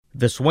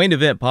The Swain and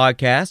Ben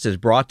podcast is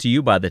brought to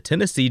you by the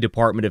Tennessee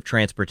Department of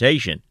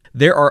Transportation.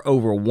 There are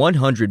over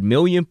 100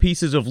 million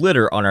pieces of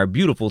litter on our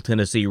beautiful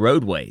Tennessee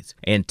roadways,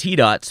 and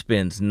TDOT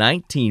spends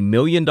 $19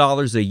 million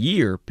a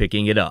year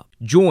picking it up.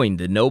 Join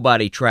the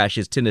Nobody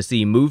Trashes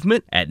Tennessee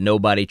movement at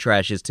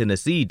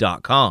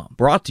NobodyTrashesTennessee.com.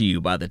 Brought to you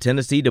by the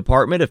Tennessee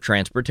Department of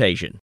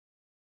Transportation.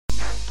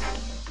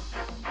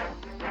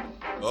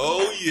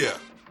 Oh, yeah,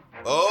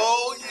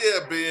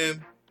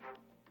 Ben.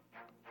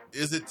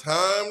 Is it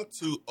time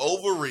to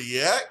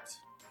overreact?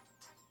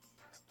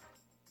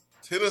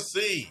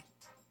 Tennessee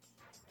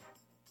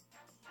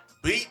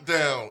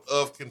beatdown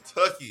of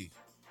Kentucky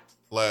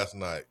last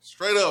night.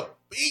 Straight up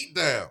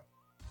beatdown.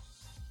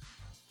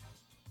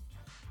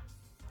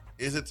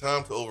 Is it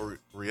time to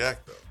overreact,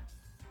 though?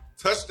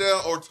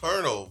 Touchdown or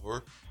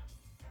turnover?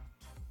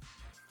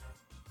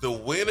 The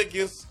win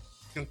against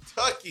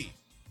Kentucky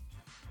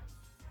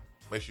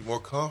makes you more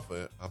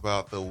confident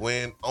about the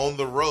win on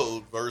the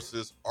road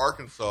versus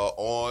Arkansas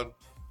on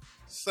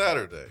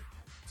Saturday.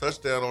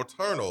 Touchdown or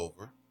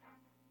turnover?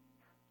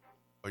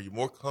 Are you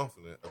more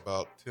confident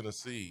about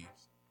Tennessee's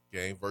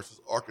game versus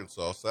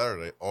Arkansas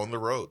Saturday on the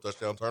road?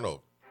 Touchdown,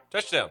 turnover.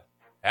 Touchdown.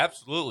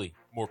 Absolutely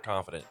more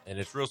confident. And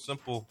it's real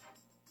simple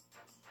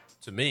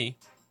to me.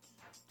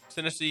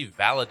 Tennessee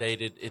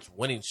validated its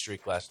winning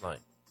streak last night.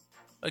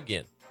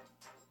 Again,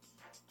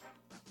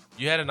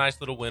 you had a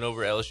nice little win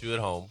over LSU at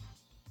home,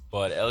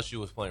 but LSU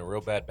was playing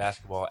real bad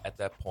basketball at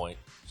that point.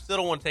 Still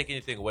don't want to take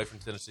anything away from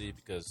Tennessee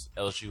because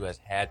LSU has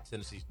had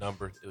Tennessee's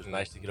number. It was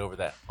nice to get over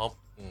that hump.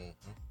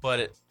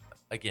 But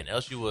again,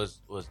 LSU was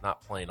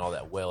not playing all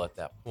that well at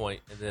that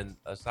point. And then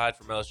aside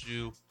from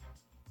LSU,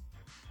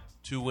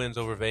 2 wins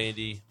over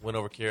Vandy, win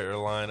over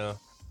Carolina,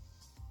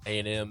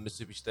 A&M,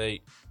 Mississippi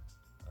State.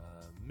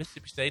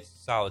 Mississippi State's a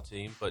solid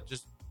team, but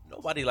just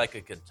nobody like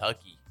a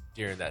Kentucky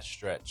during that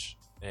stretch.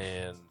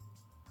 And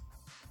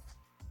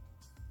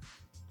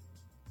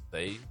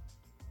they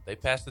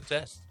passed the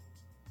test.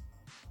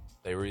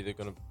 They were either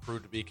going to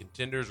prove to be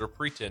contenders or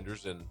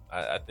pretenders, and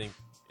I think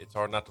it's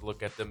hard not to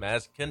look at them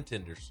as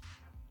contenders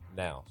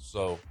now.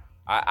 So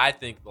I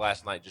think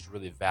last night just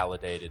really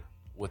validated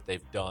what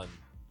they've done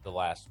the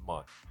last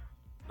month.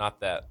 Not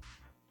that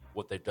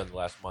what they've done the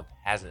last month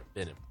hasn't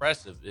been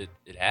impressive.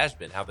 It has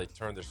been how they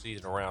turned their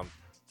season around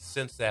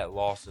since that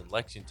loss in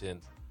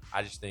Lexington.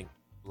 I just think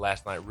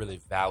last night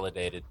really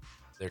validated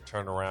their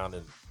turnaround,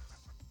 and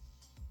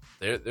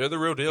they're the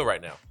real deal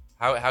right now.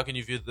 How can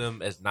you view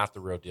them as not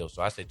the real deal?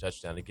 So I say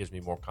touchdown. It gives me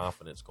more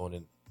confidence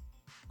going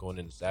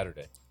into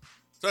Saturday.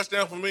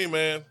 Touchdown for me,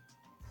 man.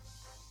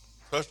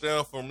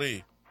 Touchdown for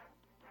me.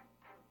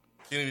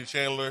 Kennedy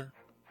Chandler,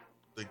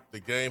 the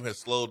game has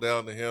slowed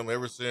down to him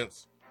ever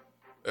since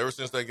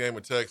that game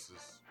in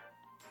Texas.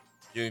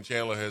 Kennedy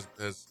Chandler has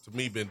to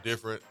me been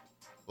different.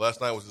 Last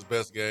night was his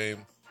best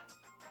game.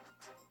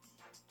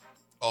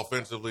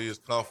 Offensively, his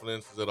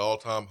confidence is at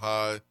all-time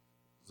high.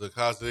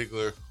 Zakai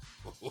Ziegler,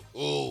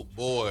 oh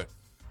boy,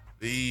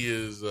 he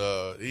is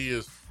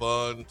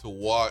fun to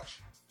watch.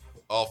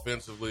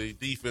 Offensively,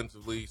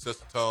 defensively, sets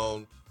the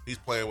tone. He's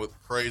playing with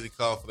crazy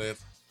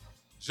confidence.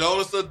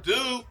 Jonas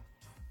Adu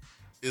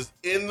is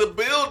in the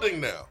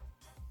building now,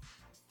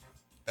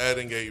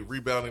 adding a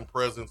rebounding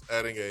presence,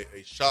 adding a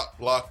shot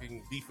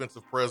blocking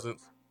defensive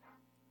presence.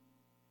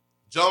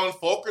 John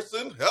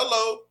Fulkerson,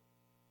 hello.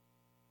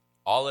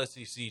 All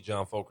SEC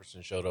John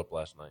Fulkerson showed up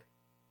last night.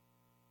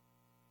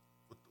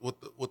 With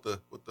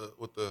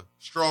the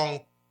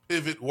strong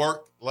pivot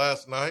work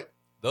last night.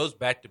 Those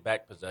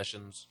back-to-back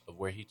possessions of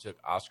where he took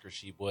Oscar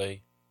Tshiebwe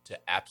to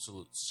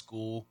absolute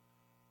school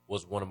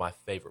was one of my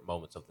favorite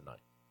moments of the night.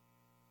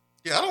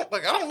 Yeah, I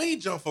don't need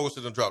John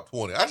Fulkerson to drop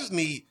 20. I just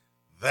need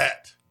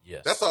that.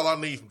 Yes. That's all I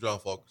need from John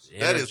Fulkerson.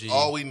 That is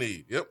all we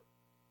need. Yep.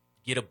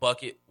 Get a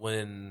bucket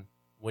when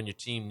your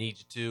team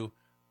needs you to.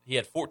 He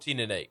had 14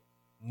 and 8.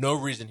 No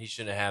reason he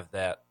shouldn't have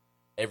that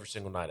every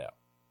single night out.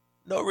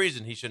 No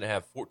reason he shouldn't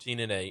have 14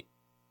 and 8,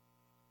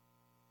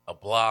 a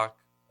block,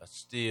 a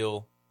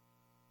steal.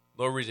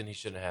 No reason he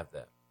shouldn't have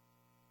that.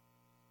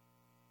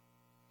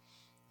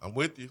 I'm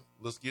with you.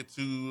 Let's get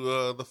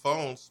to the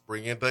phones.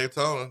 Bring in Dave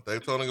Tonin.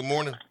 Dave Tonin, good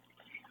morning.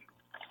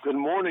 Good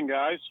morning,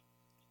 guys.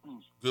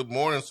 Good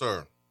morning,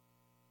 sir.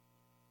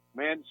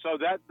 Man, so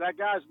that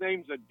guy's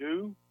name's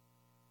Adu.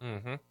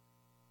 Mm-hmm.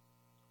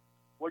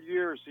 What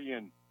year is he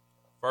in?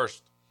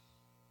 First.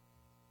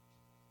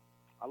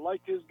 I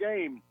like his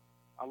game.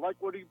 I like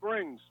what he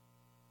brings.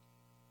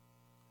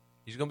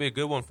 He's going to be a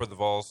good one for the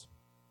Vols.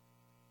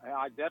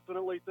 I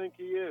definitely think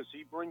he is.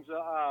 He brings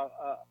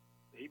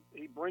he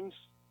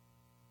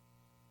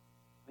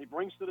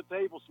brings to the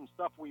table some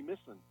stuff we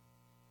missing.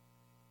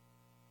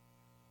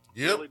 Yep.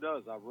 He really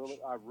does. I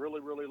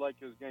really like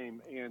his game,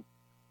 and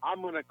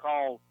I'm going to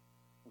call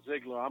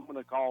Ziegler. I'm going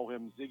to call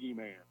him Ziggy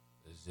Man.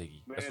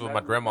 Ziggy. That's what my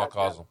grandma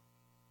calls him.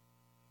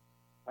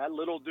 That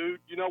little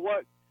dude. You know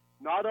what?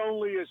 Not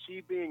only is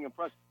he being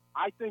impressed,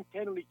 I think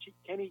Kennedy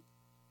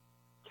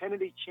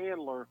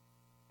Chandler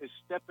is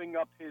stepping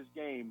up his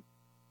game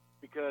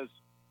because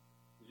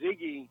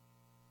Ziggy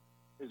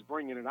is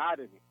bringing it out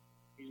in him.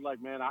 He's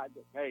like, man, I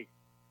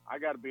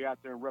got to be out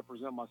there and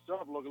represent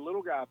myself. Look, a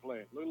little guy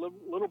playing,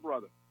 little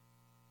brother.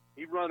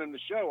 He running the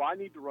show. I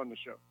need to run the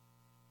show.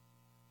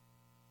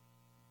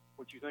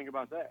 What you think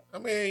about that? I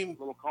mean,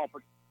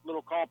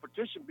 little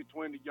competition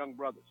between the young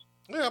brothers.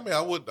 Yeah, I mean,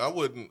 I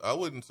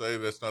wouldn't say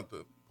that's not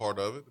the part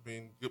of it. I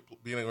mean,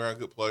 being around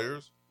good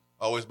players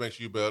always makes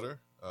you better.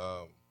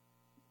 I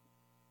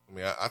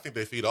mean, I think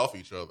they feed off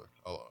each other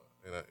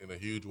in a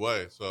huge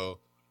way. So,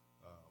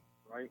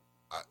 right?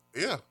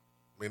 Yeah.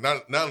 I mean,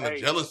 not in a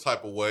jealous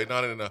type of way,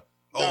 not in a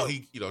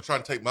he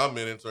trying to take my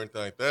minutes or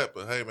anything like that.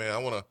 But hey, man, I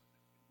want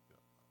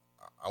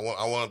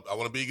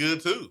to be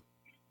good too.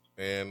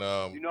 And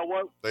you know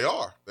what? They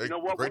are. They're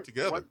great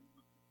together.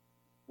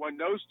 When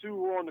those two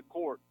were on the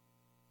court,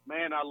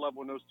 man, I love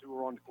when those two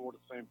were on the court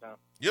at the same time.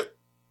 Yep.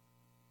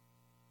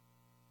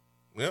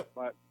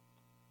 But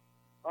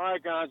all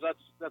right, guys,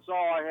 that's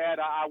all I had.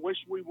 I wish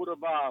we would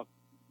have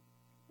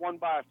won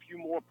by a few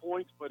more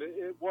points, but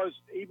it was,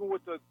 even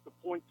with the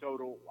point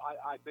total,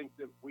 I think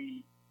that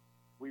we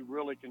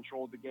really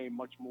controlled the game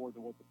much more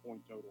than what the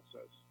point total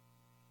says.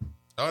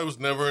 Oh, it was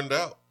never in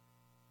doubt.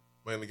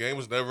 Man, the game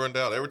was never in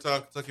doubt. Every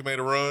time Kentucky made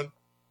a run,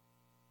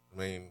 I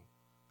mean,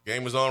 the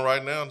game is on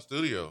right now in the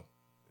studio.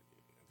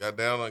 Got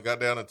down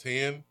to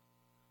 10,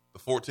 the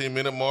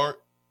 14-minute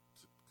mark.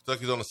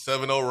 Kentucky's on a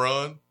 7-0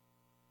 run.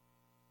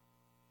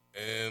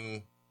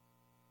 And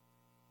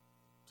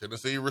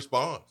Tennessee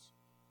responds.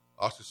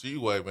 Oscar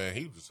Tshiebwe, man,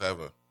 he was just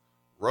having a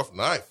rough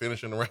night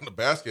finishing around the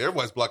basket.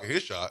 Everybody's blocking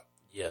his shot.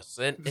 Yes,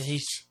 and he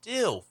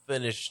still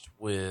finished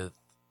with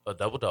a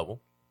double-double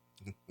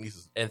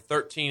and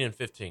 13 and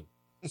 15.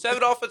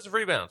 7 offensive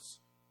rebounds.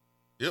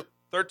 Yep.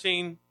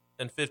 13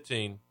 and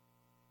 15,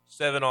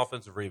 7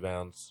 offensive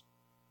rebounds.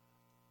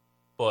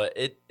 But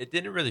it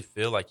didn't really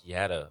feel like he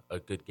had a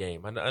good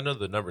game. I know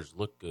the numbers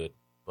look good,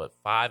 but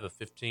 5 of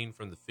 15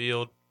 from the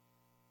field.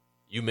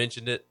 You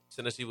mentioned it.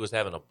 Tennessee was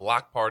having a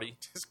block party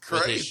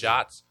with his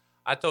shots.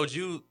 I told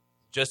you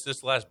just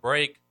this last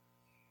break,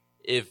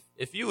 if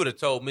you would have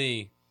told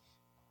me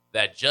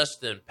that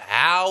Justin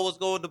Powell was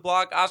going to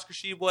block Oscar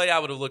Tshiebwe, I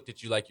would have looked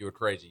at you like you were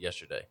crazy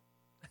yesterday.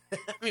 I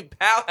mean,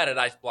 Powell had a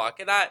nice block,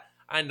 and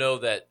I know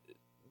that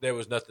there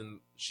was nothing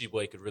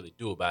Tshiebwe could really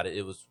do about it.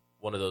 It was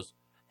one of those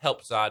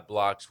help side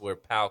blocks where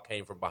Powell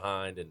came from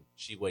behind and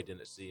Tshiebwe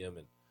didn't see him,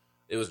 and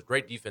it was a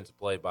great defensive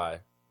play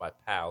by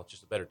Powell,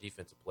 just a better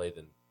defensive play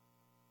than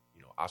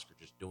Oscar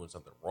just doing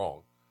something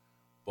wrong.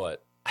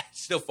 But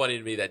it's still funny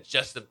to me that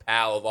Justin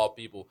Powell, of all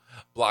people,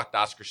 blocked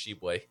Oscar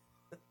Tshiebwe.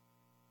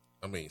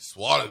 I mean,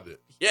 swatted it.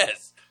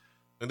 Yes.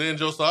 And then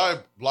Josiah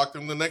blocked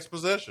him the next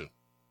possession.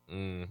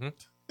 Mm-hmm.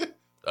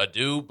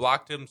 Adu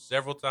blocked him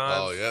several times.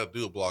 Oh, yeah,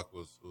 Adu block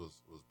was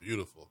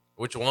beautiful.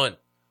 Which one?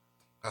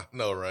 I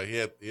know, right? He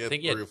had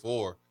 3 or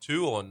 4.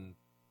 2 on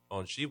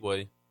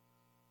Tshiebwe.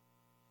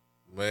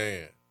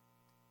 Man.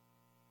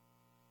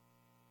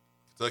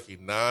 Kentucky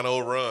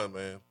 9-0 run,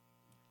 man.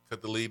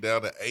 Cut the lead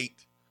down to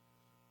 8,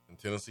 and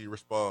Tennessee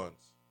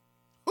responds.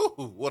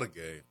 Whew, what a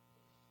game.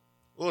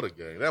 What a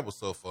game. That was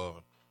so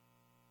fun.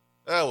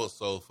 That was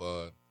so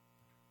fun.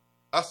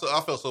 I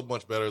felt so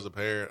much better as a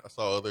parent. I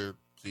saw other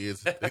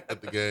kids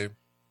at the game.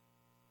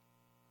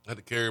 I had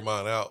to carry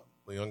mine out.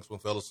 The youngest one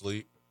fell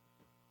asleep.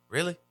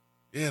 Really?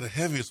 Yeah, the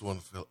heaviest one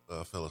fell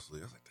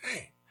asleep. I was like,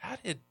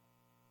 dang.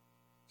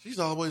 She's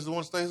always the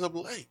one that stays up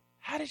late.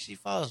 How did she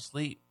fall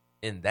asleep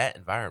in that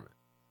environment?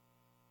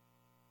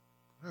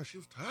 Bro, she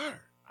was tired.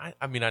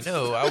 I mean, I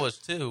know I was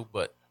too,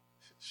 but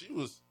she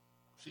was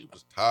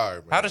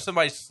tired, man. How does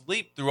somebody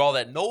sleep through all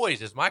that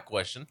noise is my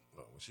question.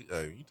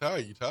 You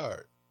tired, you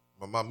tired.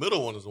 My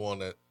middle one is the one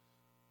that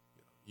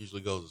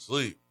usually goes to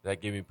sleep. Does that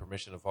give me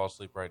permission to fall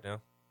asleep right now?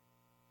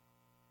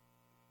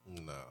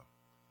 No.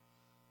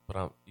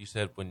 But you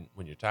said when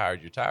you're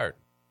tired, you're tired.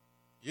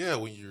 Yeah,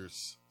 when you're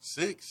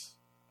 6.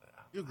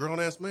 You're a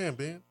grown-ass man,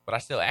 Ben. But I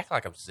still act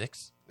like I'm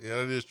 6. Yeah,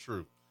 that is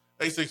true.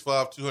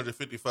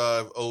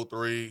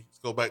 865-255-03. Let's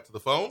go back to the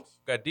phones.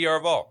 Got DR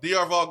Vol.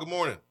 DR Vol, good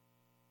morning.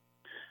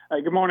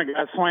 Hey, good morning,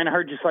 guys. Swain, I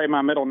heard you say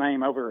my middle name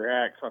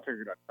overreact, so I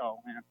figured I'd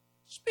call, man.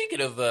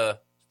 Speaking of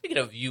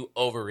you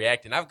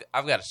overreacting,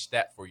 I've got a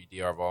stat for you,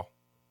 DR Vol.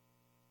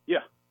 Yeah.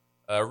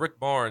 Rick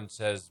Barnes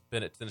has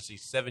been at Tennessee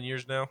 7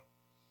 years now.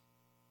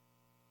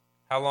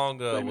 How long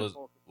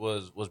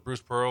was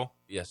Bruce Pearl?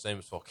 Yeah, same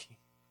as Folke.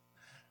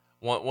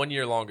 One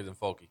year longer than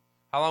Folke.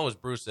 How long was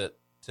Bruce at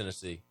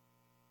Tennessee?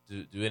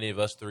 Do any of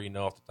us three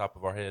know off the top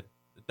of our head?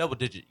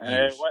 Double-digit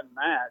years. It wasn't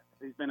that.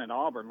 He's been at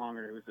Auburn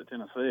longer than he was at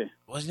Tennessee.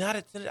 Was he not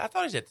at Tennessee? I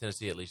thought he was at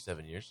Tennessee at least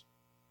 7 years.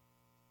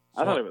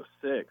 I thought it was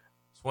 6.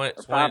 Swain,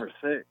 5 or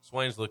 6.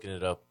 Swain's looking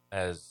it up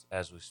as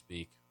we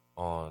speak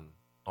on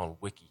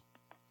Wiki.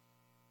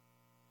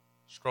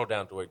 Scroll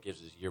down to where it gives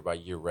his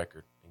year-by-year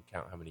record and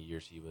count how many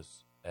years he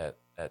was at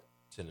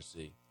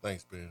Tennessee.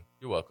 Thanks, Ben.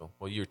 You're welcome.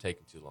 Well, you were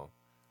taking too long.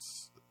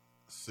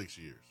 6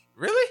 years.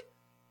 Really?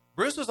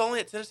 Bruce was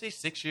only at Tennessee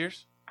 6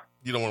 years?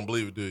 You don't want to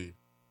believe it, do you?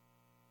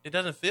 It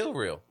doesn't feel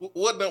real.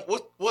 What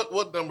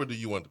number do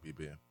you want it to be,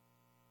 Ben?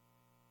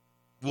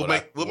 We'll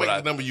make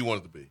the number you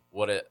want it to be.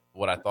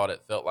 what I thought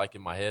it felt like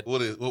in my head.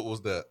 What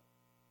was that?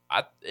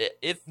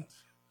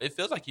 It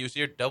feels like he was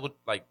here double,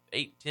 like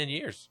 8-10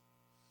 years.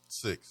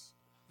 6.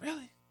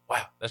 Really?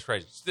 Wow, that's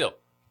crazy. Still,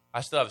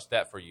 I still have a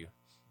stat for you,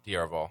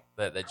 D'Arval,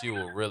 that you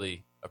will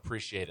really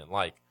appreciate and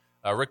like.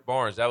 Rick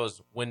Barnes, that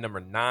was win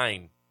number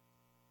 9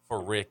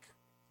 for Rick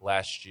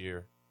last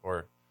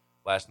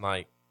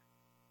night.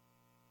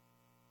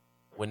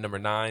 Win number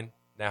 9.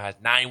 Now has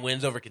 9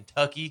 wins over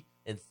Kentucky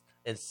in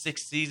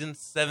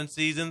 7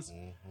 seasons.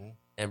 Mm-hmm.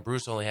 And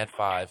Bruce only had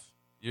 5.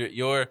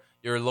 Your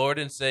Lord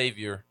and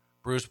Savior,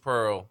 Bruce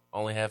Pearl,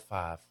 only had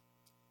 5.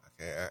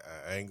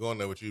 I ain't going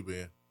there with you,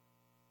 Ben.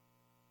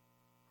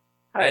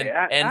 Hey,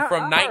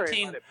 From my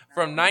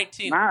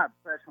 19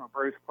 obsession with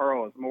Bruce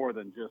Pearl is more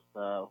than just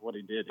what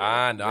he did.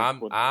 I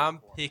know. I'm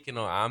picking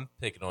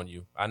on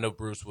you. I know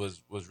Bruce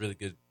was really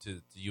good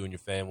to you and your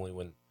family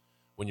when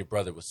your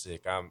brother was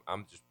sick.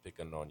 I'm just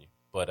picking on you.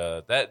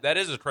 But that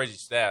is a crazy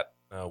stat.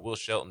 Will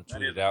Shelton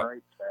tweeted out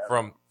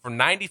from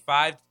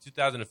 95 to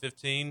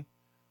 2015.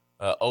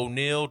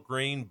 O'Neal,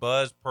 Green,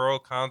 Buzz, Pearl,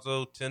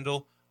 Konzo,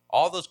 Tyndall,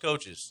 all those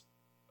coaches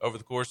over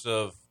the course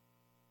of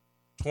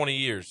 20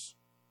 years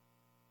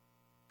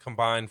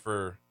combined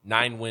for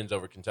 9 wins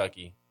over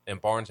Kentucky,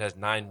 and Barnes has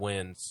 9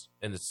 wins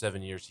in the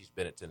 7 years he's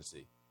been at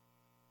Tennessee.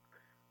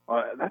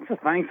 Well, that's the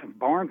thing. Since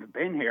Barnes has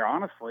been here,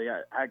 honestly,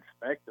 I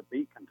expect to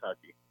beat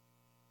Kentucky.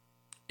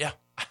 Yeah,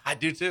 I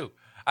do too.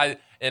 I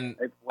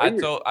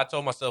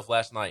told myself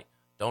last night,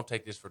 don't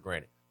take this for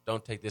granted.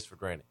 Don't take this for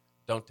granted.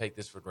 Don't take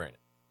this for granted.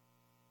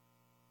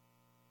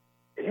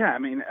 Yeah, I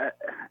mean,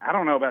 I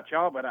don't know about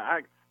y'all, but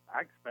I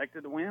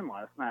expected to win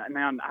last night.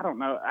 Now I don't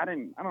know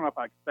if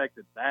I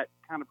expected that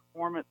kind of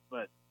performance,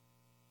 but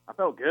I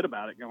felt good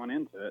about it going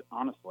into it,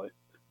 honestly.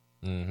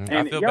 Mm-hmm.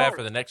 I feel bad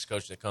for the next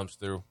coach that comes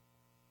through.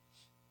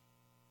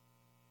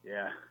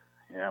 Yeah.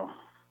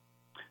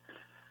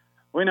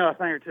 We know a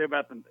thing or two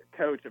about the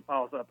coach that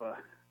follows up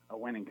a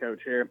winning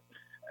coach here.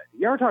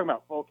 You were talking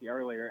about Fulke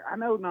earlier. I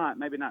know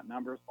maybe not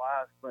numbers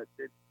wise, but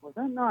was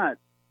that not, as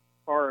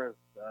far as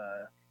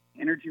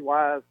energy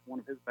wise, one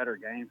of his better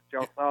games that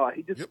y'all saw?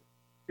 He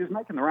was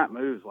making the right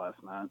moves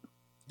last night.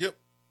 Yep.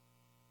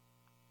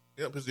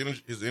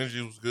 His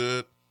energy was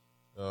good.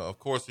 Of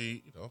course,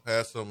 he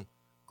had some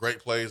great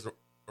plays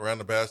around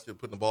the basket,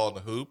 putting the ball in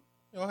the hoop.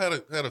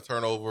 Had a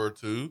turnover or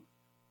two.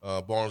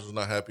 Barnes was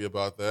not happy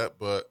about that,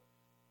 but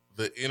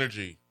the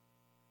energy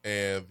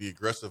and the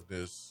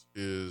aggressiveness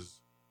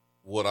is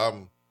what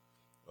I'm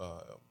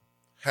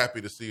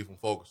happy to see from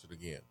Fulkerson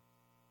again.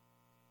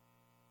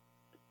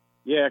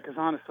 Yeah, because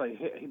honestly,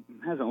 he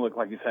hasn't looked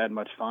like he's had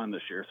much fun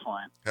this year,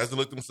 Swain. Hasn't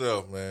looked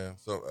himself, man.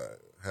 So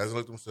hasn't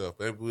looked himself.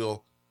 Maybe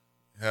we'll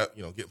have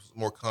get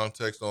more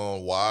context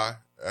on why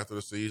after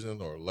the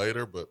season or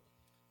later, but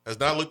has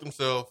not looked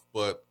himself.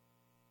 But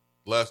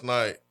last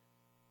night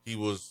he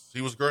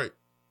was great.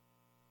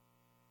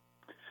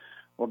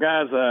 Well,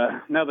 guys,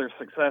 another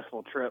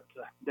successful trip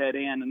to Dead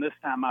End, and this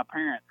time my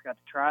parents got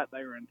to try it.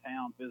 They were in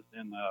town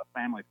visiting a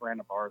family friend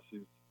of ours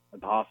who's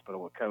at the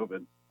hospital with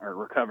COVID, or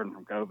recovering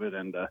from COVID,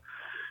 and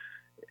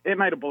it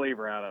made a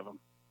believer out of him.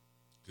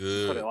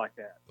 Good. Put it like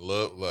that.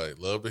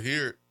 Love to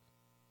hear it.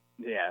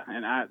 Yeah,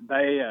 and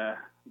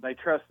they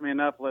trust me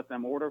enough to let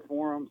them order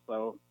for them,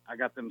 so I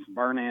got them some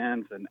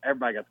burn-ins, and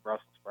everybody got the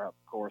Brussels sprouts,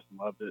 of course, and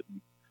loved it.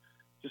 And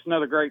just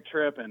another great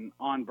trip and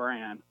on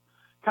brand.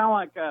 Kind of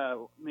like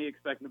me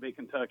expecting to beat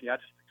Kentucky. I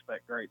just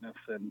expect greatness,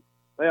 and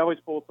they always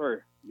pull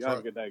through. You have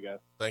a good day, guys.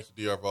 Thanks,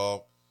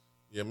 D'Arval.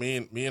 Yeah, me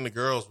and the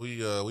girls,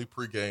 we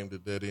pre-gamed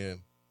at Dead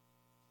End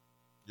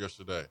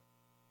yesterday.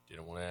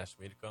 Didn't want to ask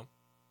me to come?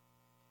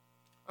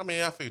 I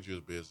mean, I figured you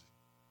was busy.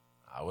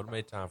 I would have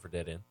made time for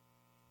Dead End.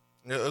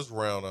 Yeah, it was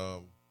around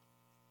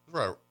it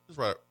was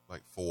right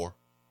like 4.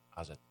 I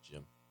was at the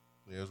gym.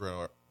 Yeah, it was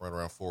right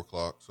around 4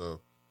 o'clock.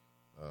 So,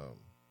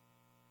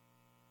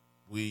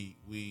 we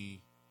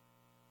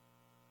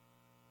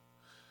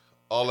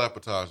all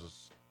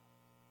appetizers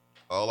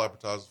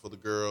for the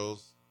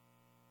girls.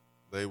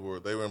 They were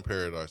in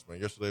paradise, man.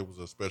 Yesterday was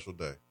a special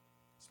day.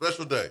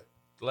 Special day.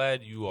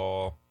 Glad you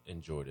all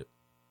enjoyed it.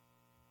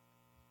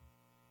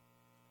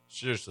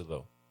 Seriously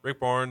though, Rick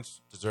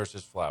Barnes deserves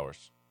his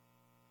flowers.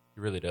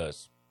 He really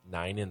does.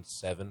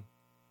 9-7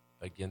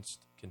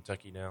 against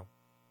Kentucky now.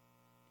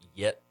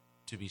 Yet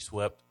to be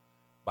swept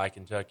by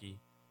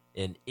Kentucky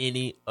in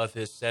any of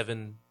his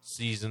 7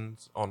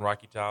 seasons on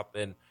Rocky Top.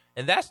 And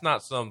that's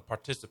not some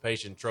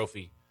participation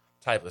trophy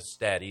type of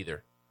stat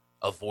either,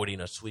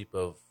 avoiding a sweep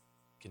of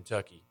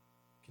Kentucky.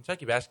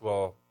 Kentucky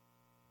basketball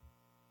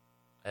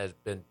has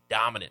been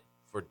dominant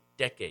for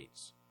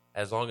decades,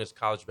 as long as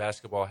college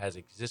basketball has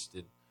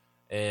existed.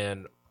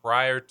 And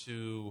prior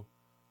to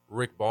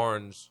Rick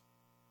Barnes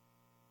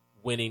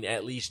winning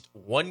at least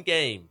one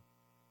game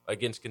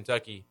against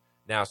Kentucky,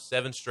 now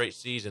 7 straight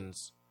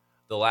seasons,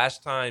 the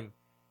last time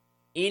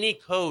any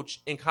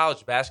coach in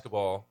college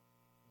basketball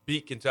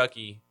beat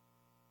Kentucky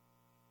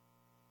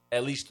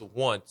at least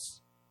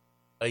once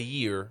a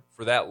year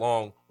for that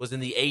long was in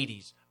the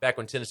 80s, back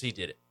when Tennessee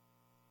did it.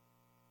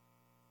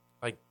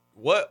 Like,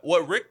 what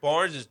Rick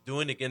Barnes is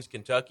doing against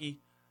Kentucky,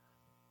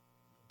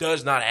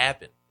 does not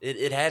happen.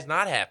 It has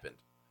not happened.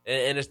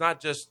 And it's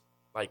not just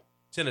like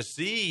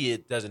Tennessee,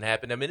 it doesn't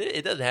happen. I mean,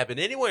 it doesn't happen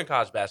anywhere in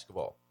college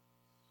basketball.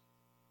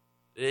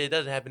 It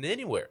doesn't happen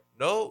anywhere.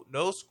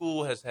 No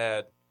school has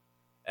had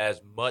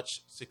as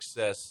much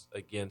success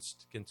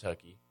against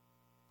Kentucky.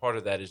 Part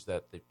of that is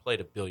that they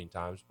played a billion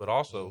times, but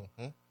also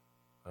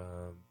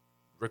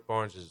Rick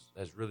Barnes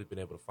has really been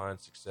able to find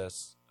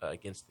success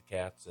against the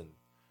Cats, and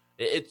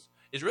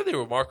it's really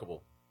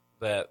remarkable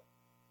that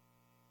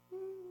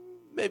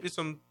maybe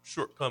some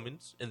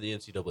shortcomings in the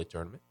NCAA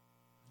tournament.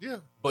 Yeah,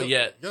 but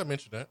yet you gotta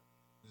mention that.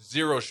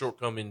 Zero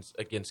shortcomings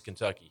against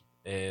Kentucky,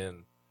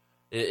 and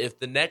if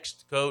the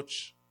next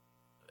coach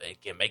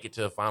can make it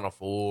to a Final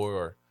Four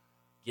or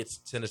gets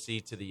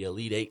Tennessee to the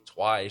Elite Eight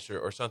twice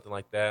or something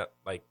like that,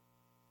 like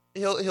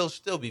he'll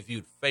still be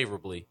viewed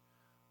favorably.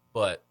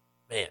 But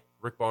man,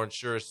 Rick Barnes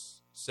sure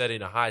is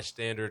setting a high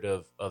standard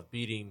of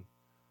beating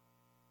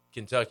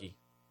Kentucky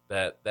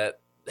that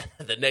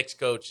the next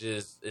coach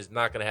is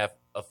not going to have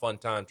a fun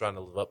time trying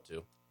to live up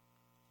to.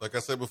 Like I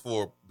said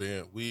before,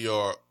 Ben, we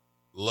are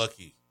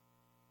lucky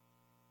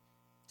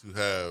to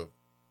have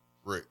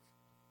Rick.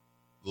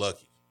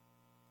 Lucky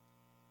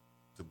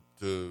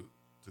to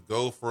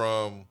go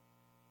from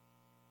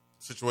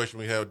the situation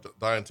we have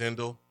Diane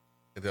Tyndall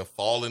and then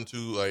fall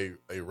into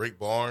a Rick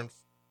Barnes.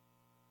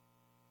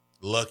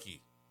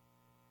 Lucky,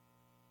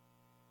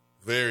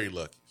 very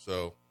lucky.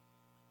 So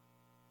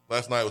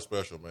last night was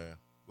special, man.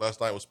 Last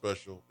night was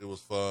special. It was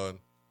fun.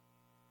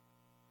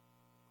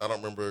 I don't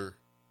remember,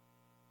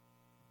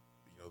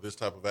 this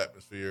type of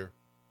atmosphere,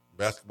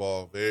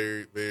 basketball,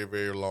 very, very,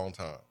 very long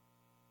time.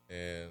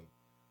 And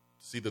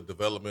to see the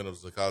development of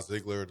Zakai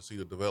Ziegler, to see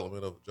the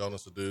development of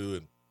Jonas Adu,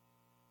 and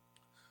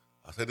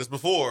I said this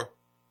before,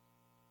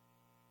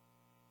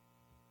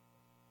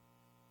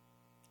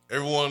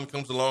 everyone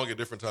comes along at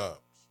different times.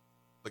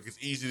 Like, it's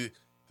easy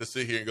to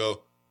sit here and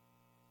go,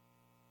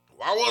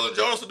 why wasn't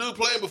Jonas Adu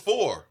playing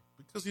before?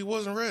 Because he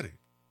wasn't ready.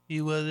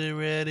 He wasn't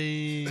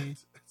ready.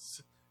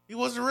 He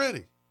wasn't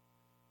ready.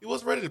 He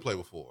wasn't ready to play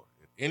before.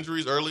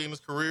 Injuries early in his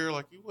career,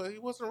 like he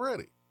wasn't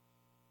ready.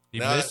 He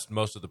missed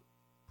most of the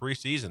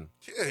preseason.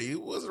 Yeah, he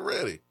wasn't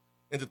ready.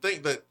 And to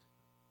think that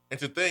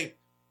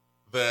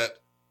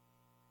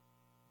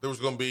there was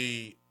going to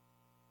be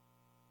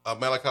a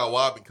Malachi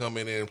Wadman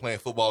coming in and playing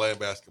football and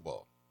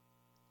basketball.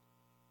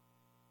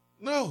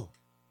 No,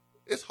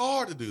 it's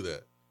hard to do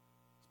that,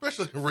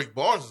 especially in Rick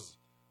Barnes'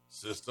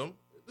 system.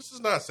 This is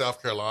not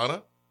South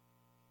Carolina.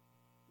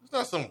 It's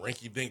not some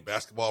rinky-dink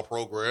basketball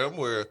program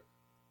where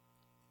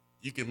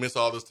you can miss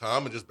all this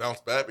time and just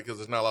bounce back because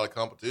there's not a lot of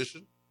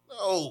competition.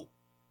 No.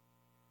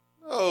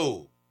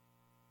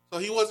 So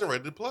he wasn't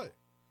ready to play.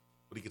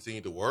 But he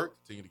continued to work,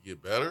 continued to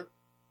get better.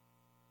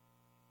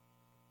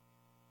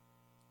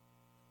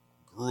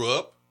 Grew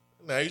up,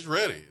 and now he's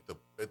ready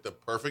at the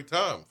perfect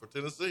time for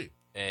Tennessee.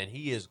 And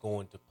he is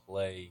going to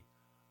play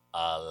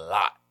a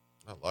lot.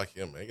 I like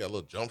him, man. He got a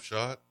little jump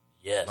shot.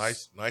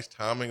 Yes. Nice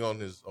timing on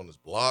his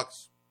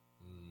blocks.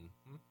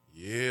 Mm-hmm.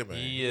 Yeah, man.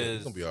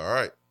 He's going to be all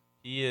right.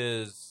 He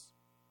is.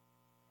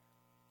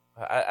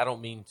 I don't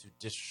mean to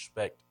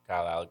disrespect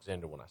Kyle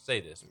Alexander when I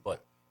say this,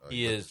 but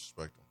he is.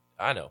 Disrespect him.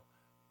 I know.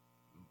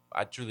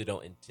 I truly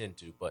don't intend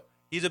to, but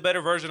he's a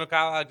better version of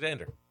Kyle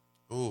Alexander.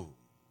 Ooh.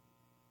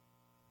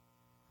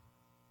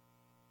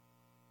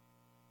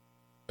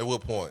 At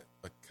what point?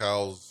 Like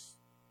Kyle's.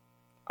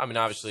 I mean,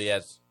 obviously,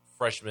 as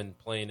freshman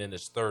playing in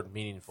his third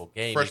meaningful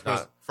game.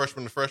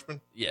 Freshman to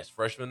freshman? Yes,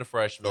 freshman to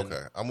freshman.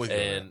 Okay, I'm with you.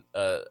 And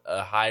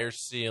a higher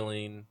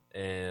ceiling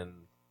and.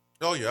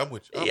 Oh yeah, I'm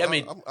with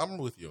you. I'm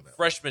with you on that.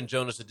 Freshman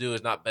Jonas Adu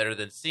is not better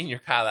than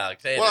senior Kyle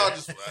Alexander. Well,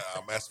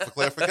 I'm asking for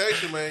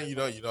clarification, man. You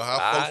know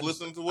how folks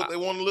listen to what they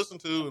want to listen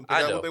to and pick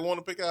out what they want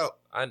to pick out.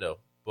 I know,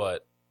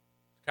 but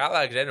Kyle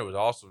Alexander was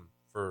awesome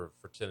for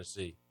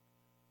Tennessee,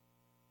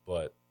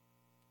 but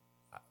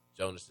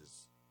Jonas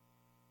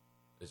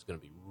is going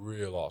to be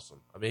real awesome.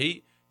 I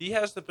mean, he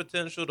has the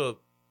potential to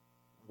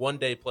one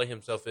day play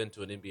himself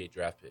into an NBA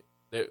draft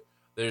pick.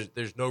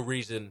 There's no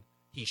reason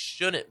he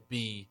shouldn't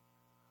be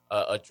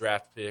a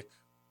draft pick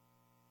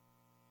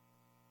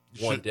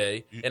one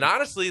day. And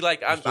honestly,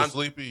 like I'm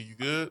sleepy. You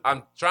good?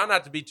 I'm trying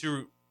not to be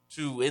too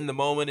in the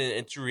moment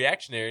and too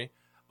reactionary,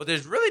 but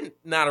there's really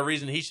not a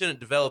reason he shouldn't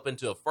develop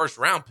into a first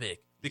round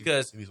pick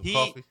because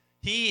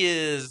he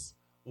is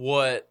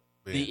what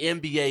the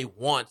NBA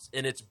wants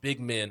in its big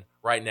men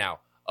right now.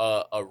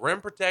 A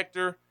rim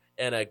protector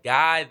and a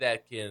guy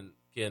that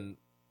can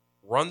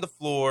run the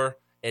floor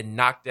and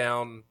knock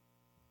down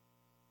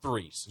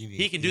threes.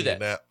 He can do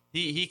that.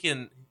 He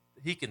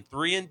can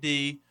 3 and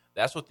D.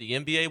 That's what the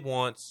NBA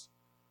wants.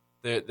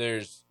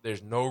 There's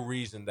no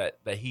reason that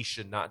he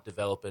should not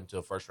develop into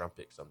a first round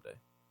pick someday.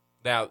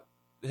 Now,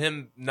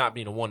 him not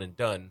being a one and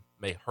done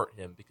may hurt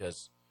him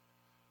because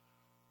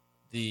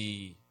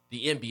the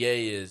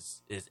NBA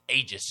is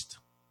ageist.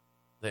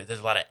 There's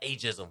a lot of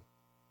ageism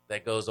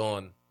that goes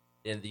on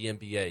in the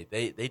NBA.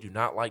 They do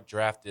not like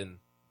drafting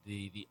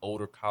the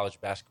older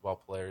college basketball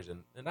players,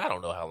 and I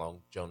don't know how long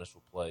Jonas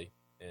will play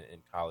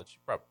in college.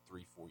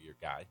 Probably 3-4 year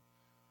guy.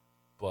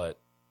 But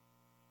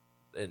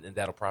and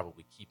that'll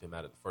probably keep him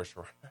out of the first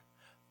round.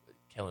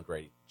 Kellen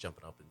Grady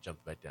jumping up and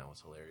jumping back down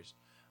was hilarious.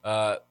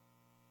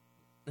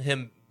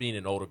 Him being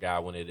an older guy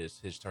when it is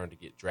his turn to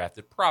get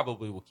drafted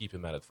probably will keep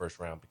him out of the first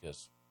round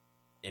because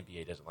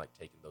NBA doesn't like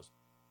taking those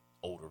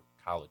older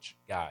college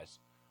guys.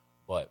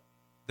 But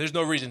there's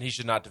no reason he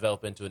should not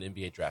develop into an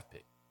NBA draft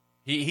pick.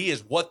 He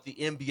is what the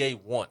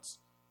NBA wants.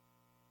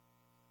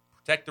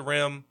 Protect the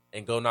rim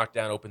and go knock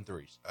down open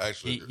threes.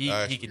 He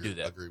can do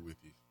that. I agree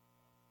with you.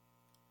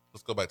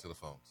 Let's go back to the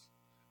phones.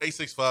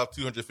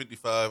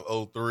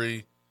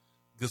 865-255-03.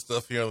 Good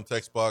stuff here on the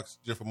text box.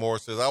 Jennifer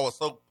Morris says, I was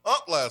so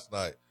pumped last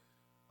night.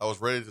 I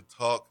was ready to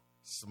talk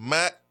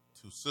smack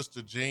to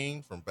Sister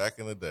Jean from back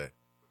in the day.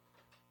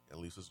 At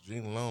least Sister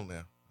Jean alone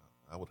now.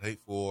 I would hate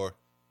for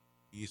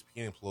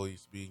ESPN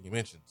employees to be in your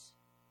mentions.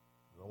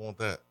 We don't want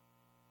that.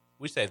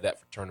 We save that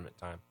for tournament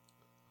time.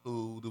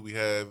 Who do we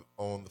have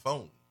on the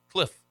phone?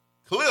 Cliff.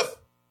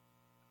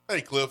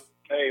 Hey, Cliff.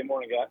 Hey,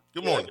 morning, guys.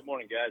 Good morning. Good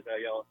morning, guys. How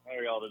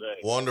are y'all today?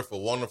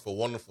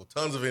 Wonderful.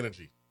 Tons of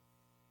energy.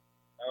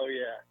 Oh,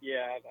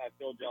 yeah. I've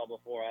told y'all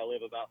before, I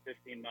live about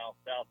 15 miles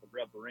south of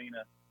Rep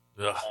Arena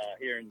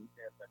here in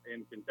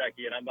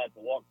Kentucky, and I'm about to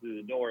walk through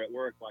the door at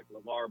work like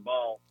LeVar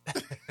Ball.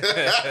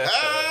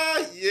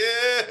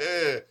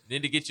 Yeah.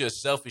 Need to get you a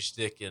selfie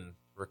stick and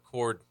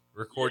record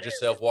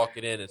yourself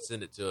walking in and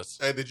send it to us.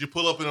 Hey, did you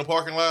pull up in a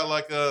parking lot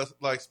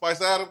like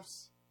Spice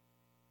Adams?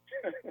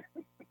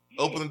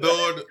 Open the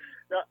door.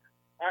 No,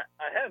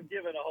 I have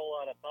given a whole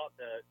lot of thought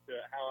to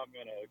how I'm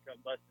going to come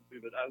busting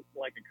through, but I'm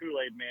like a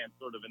Kool-Aid man,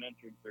 sort of an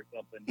entrance or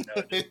something,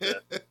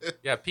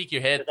 Yeah, peek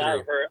your head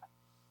through.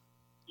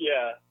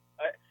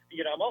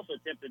 I'm also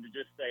tempted to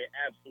just say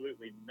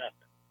absolutely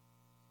nothing.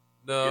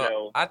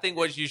 No, I think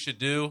what you should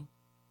do,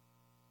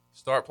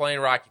 start playing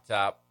Rocky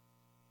Top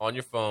on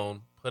your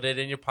phone, put it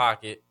in your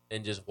pocket,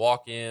 and just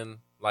walk in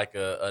like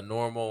a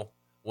normal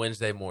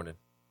Wednesday morning.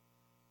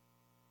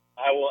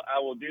 I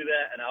will do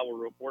that, and I will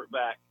report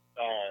back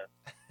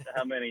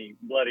how many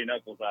bloody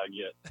knuckles I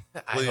get.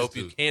 I hope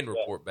you can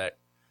report back.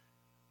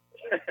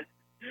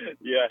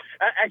 Yeah,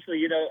 I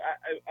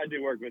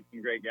do work with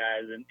some great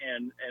guys,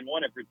 and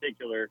one in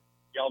particular.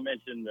 Y'all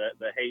mentioned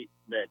the hate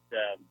that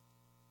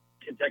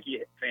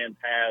Kentucky fans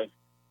have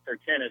for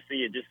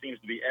Tennessee. It just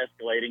seems to be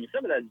escalating.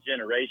 Some of that's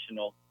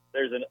generational.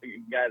 There's a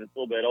guy that's a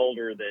little bit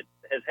older that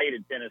has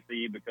hated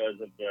Tennessee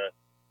because of the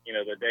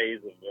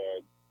days of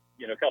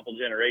a couple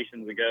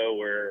generations ago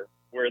where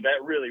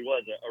that really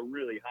was a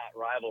really hot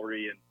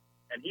rivalry, and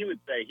he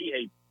would say he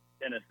hates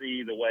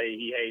Tennessee the way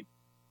he hates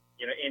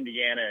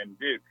Indiana and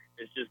Duke.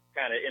 It's just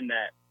kind of in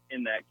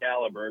that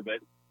caliber. But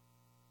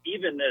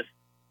even this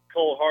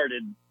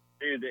cold-hearted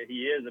dude that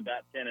he is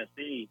about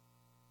Tennessee,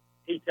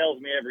 he tells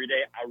me every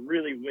day, I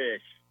really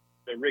wish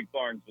that Rick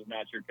Barnes was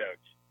not your coach.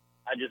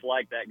 I just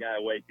like that guy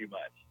way too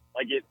much.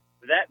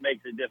 That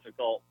makes it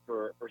difficult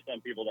for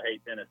some people to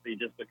hate Tennessee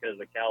just because of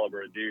the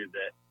caliber of dude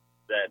that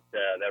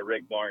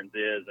Rick Barnes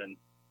is. And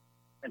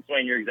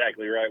Swain, you're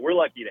exactly right. We're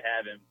lucky to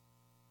have him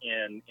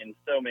in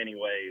so many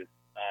ways,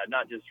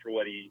 not just for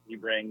what he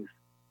brings,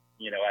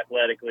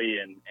 athletically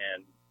and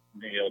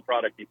the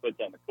product he puts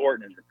on the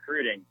court and his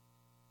recruiting,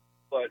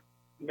 but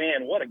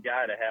man, what a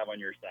guy to have on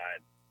your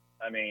side.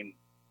 I mean,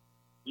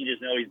 you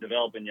just know he's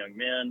developing young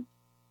men.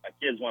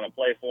 Kids want to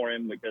play for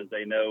him because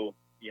they know,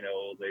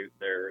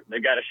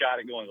 they've got a shot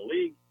at going to the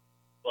league,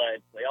 but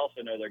they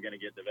also know they're going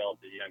to get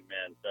developed as young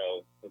men.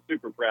 So I'm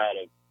super proud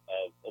of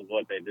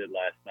what they did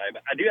last night.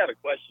 But I do have a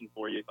question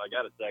for you if I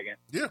got a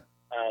second. Yeah.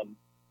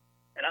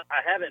 And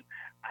I haven't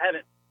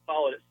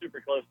followed it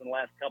super close in the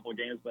last couple of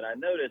games, but I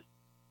noticed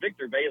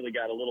Victor Bailey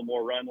got a little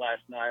more run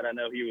last night. I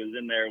know he was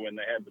in there when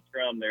they had the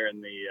scrum there in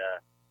the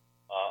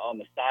on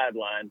the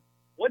sideline.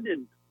 What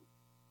did,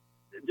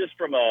 just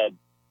from a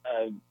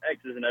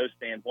X's and O's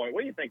standpoint,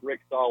 what do you think Rick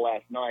saw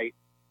last night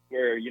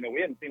where,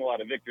 we haven't seen a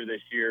lot of Victor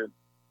this year,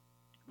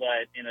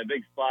 but in a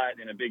big spot,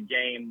 in a big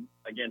game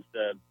against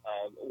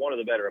one of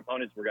the better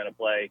opponents we're going to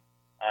play,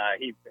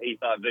 he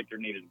thought Victor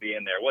needed to be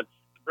in there.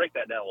 Break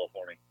that down a little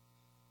for me.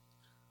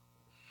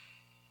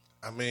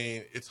 I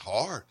mean, it's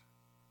hard.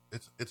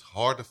 It's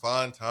hard to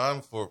find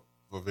time for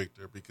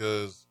Victor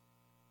because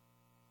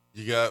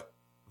you got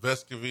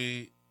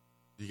Vescovy,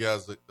 you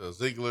got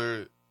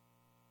Ziegler,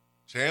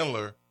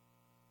 Chandler.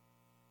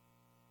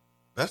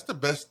 That's the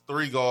best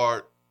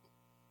three-guard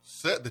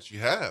set that you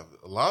have,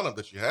 a lineup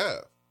that you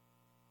have.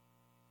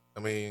 I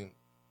mean,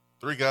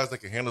 three guys that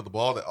can handle the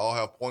ball, that all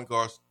have point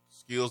guard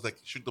skills, that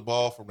can shoot the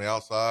ball from the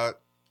outside.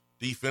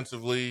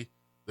 Defensively,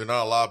 they're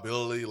not a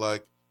liability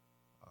like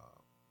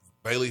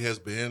Bailey has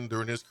been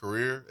during his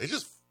career. It's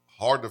just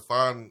hard to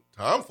find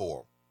time for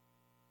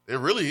him. It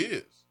really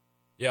is.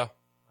 Yeah.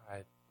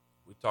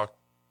 We talked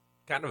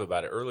kind of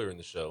about it earlier in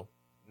the show,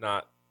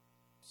 not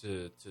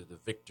to the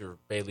Victor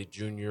Bailey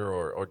Jr.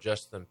 or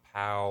Justin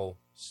Powell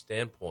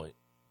standpoint,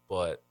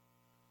 but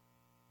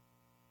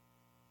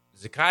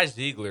Zakai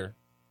Ziegler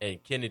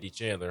and Kennedy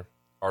Chandler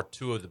are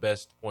two of the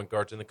best point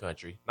guards in the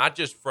country. Not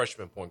just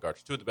freshman point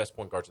guards, two of the best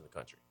point guards in the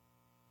country.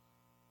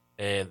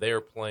 And they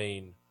are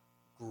playing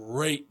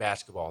great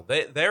basketball.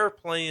 They're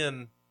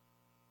playing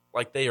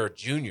like they are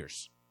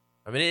juniors.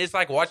 I mean, it's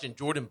like watching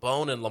Jordan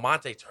Bone and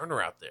Lamonte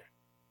Turner out there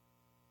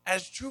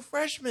as true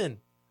freshmen.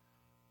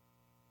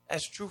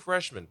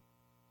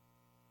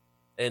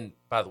 And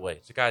by the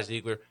way, Zakai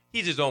Ziegler,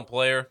 he's his own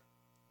player,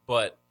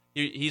 but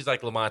he's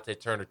like Lamonte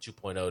Turner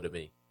 2.0 to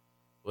me,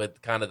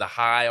 with kind of the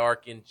high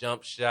arcing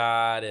jump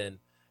shot and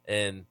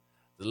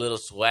the little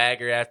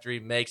swagger after he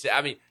makes it.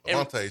 I mean,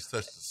 Lamonte's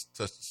touched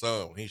the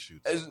sun when he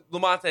shoots.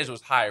 Lamonte's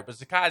was higher, but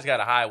Zakai's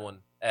got a high one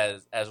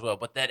as well.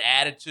 But that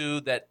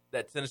attitude that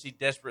Tennessee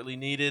desperately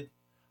needed,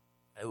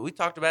 we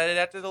talked about it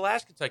after the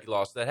last Kentucky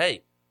loss, that,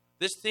 hey,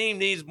 this team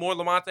needs more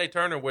Lamonte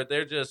Turner, where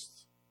they're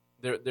just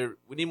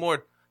we need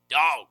more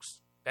dogs.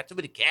 Got too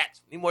many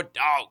cats. We need more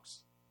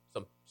dogs.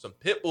 Some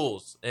pit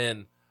bulls.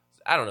 And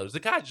I don't know.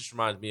 Zakai just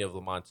reminds me of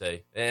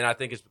Lamonte. And I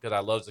think it's because I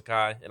love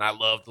Zakai and I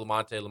loved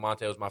Lamonte.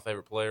 Lamonte was my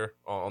favorite player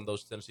on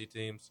those Tennessee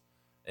teams.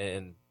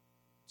 And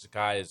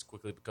Zakai has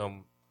quickly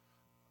become,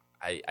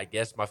 I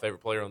guess, my favorite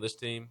player on this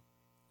team,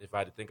 if I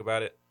had to think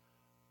about it.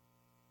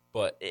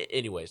 But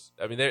anyways,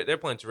 I mean, they're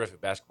playing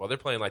terrific basketball. They're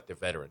playing like they're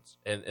veterans,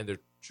 and they're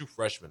true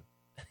freshmen.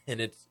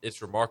 And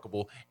it's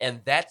remarkable.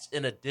 And that's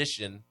in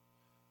addition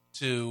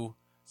to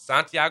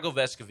Santiago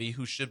Vescovi,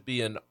 who should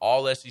be an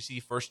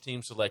all-SEC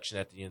first-team selection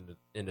at the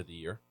end of the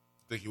year.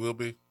 Think he will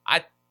be?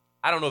 I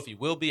don't know if he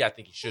will be. I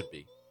think he should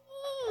be.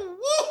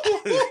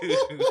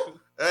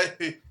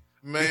 Hey,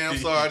 man, I'm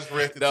sorry. I just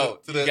reacted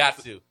to that. Got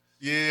to.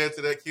 Yeah,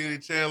 to that Kennedy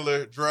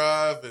Chandler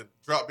drive and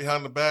drop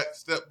behind the back,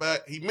 step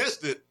back. He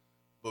missed it,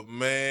 but,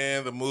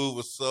 man, the move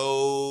was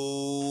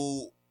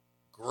so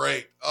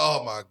great.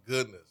 Oh, my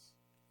goodness.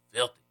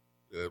 Filthy.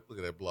 Yeah, look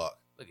at that block.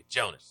 Look at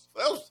Jonas.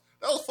 That was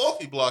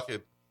Folky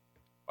blocking.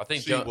 I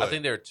think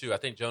there are two. I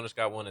think Jonas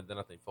got one, and then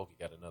I think Folky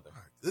got another. My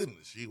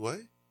goodness, Sheway.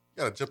 You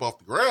got to jump off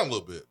the ground a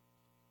little bit.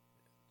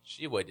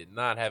 Sheway did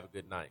not have a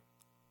good night.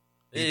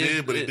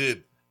 He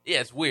did. Yeah,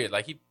 it's weird.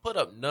 Like, he put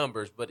up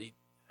numbers, but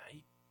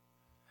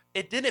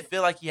it didn't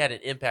feel like he had an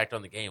impact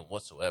on the game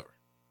whatsoever.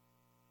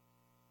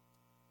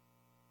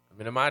 I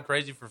mean, am I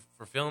crazy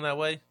for feeling that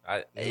way?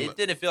 It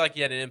didn't feel like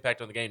he had an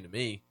impact on the game to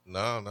me.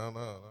 No,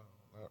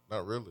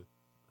 not really.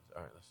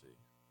 All right, let's see.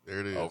 There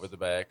it is. Over the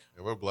back.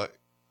 Yeah, we're black.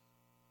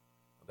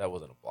 That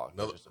wasn't a block.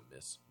 That was just a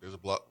miss. There's a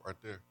block right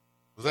there.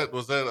 Was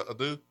that a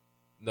dude?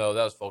 No,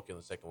 that was Folky on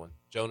the second one.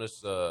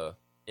 Jonas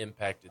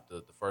impacted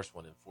the first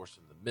one and forced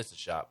him to miss a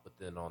shot, but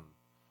then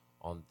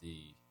on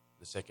the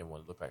second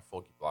one, it looked like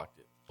Folky blocked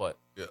it. But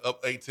yeah,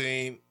 up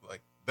 18,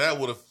 like that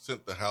would have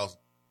sent the house,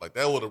 like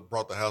that would have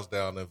brought the house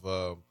down if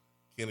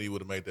Kennedy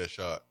would have made that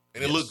shot.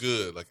 And it looked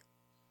good. Like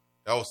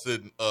I was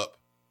sitting up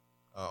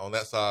on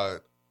that side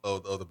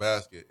of the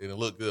basket, and it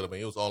looked good. I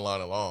mean, it was on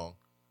line and long.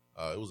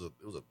 It was a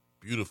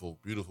beautiful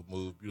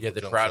move. Beautiful. Yeah,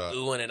 the jump crowd shot.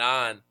 oohing and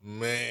on.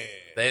 Man,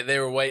 they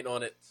were waiting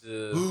on it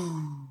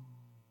to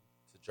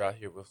drop.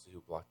 Here, we'll see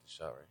who blocked the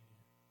shot right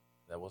here.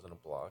 That wasn't a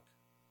block.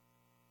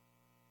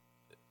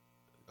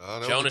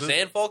 Jonas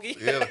and Folky.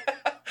 Yeah,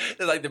 it's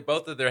like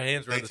both of their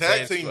hands were in the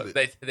tag same teamed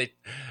spot.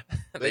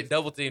 They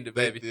double teamed it,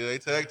 baby. They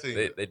tag teamed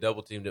it. They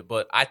double teamed it.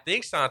 But I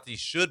think Santi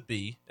should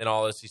be an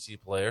all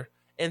SEC player,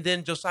 and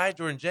then Josiah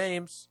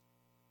Jordan-James,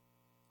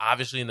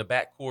 obviously in the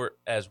backcourt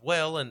as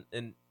well,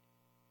 and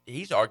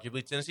he's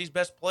arguably Tennessee's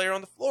best player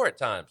on the floor at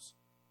times.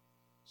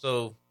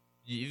 So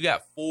you've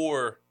got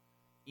 4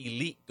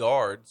 elite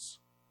guards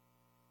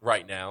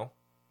right now.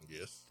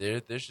 Yes.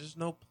 There's just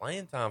no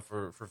playing time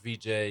for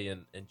VJ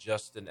and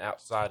Justin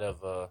outside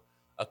of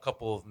a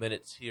couple of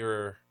minutes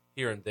here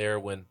and there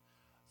when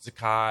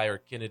Zakai or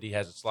Kennedy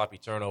has a sloppy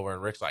turnover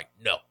and Rick's like,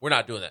 no, we're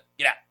not doing that.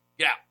 Get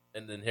out.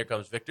 And then here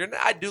comes Victor. And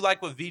I do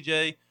like what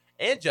VJ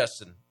and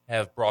Justin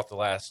have brought the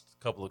last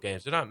couple of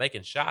games. They're not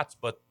making shots,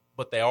 but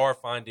they are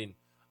finding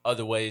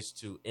other ways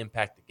to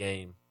impact the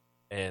game,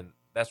 and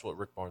that's what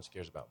Rick Barnes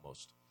cares about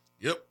most.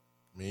 Yep.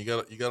 I mean, you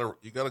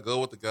gotta go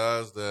with the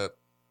guys that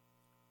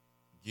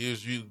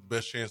gives you the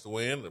best chance to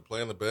win. They're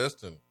playing the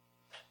best, and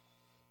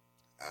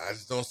I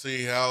just don't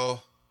see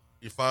how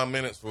you find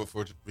minutes for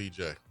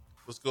VJ.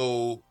 Let's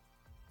go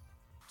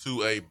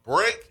to a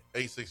break.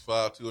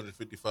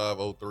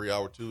 865-255-03.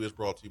 Hour 2 is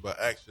brought to you by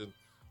Action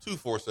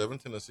 247,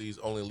 Tennessee's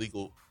only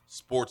legal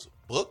sports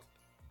book.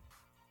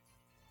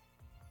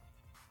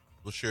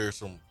 We'll share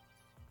some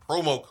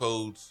promo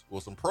codes or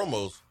some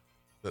promos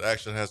that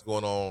Action has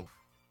going on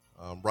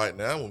right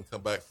now. When we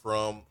come back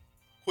from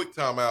quick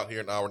timeout here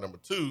in hour number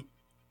 2,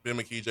 Ben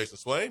McKee, Jason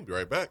Swain. Be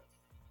right back.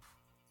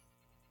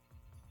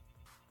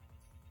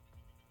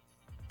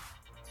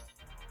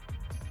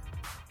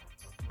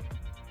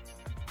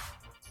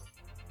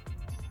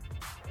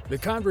 The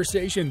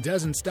conversation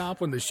doesn't stop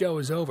when the show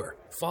is over.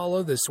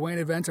 Follow the Swain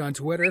Event on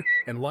Twitter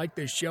and like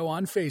the show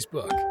on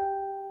Facebook.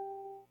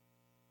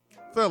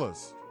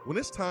 Fellas, when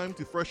it's time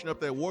to freshen up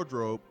that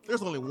wardrobe,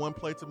 there's only one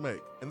play to make,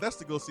 and that's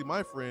to go see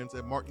my friends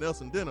at Mark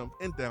Nelson Denim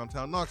in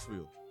downtown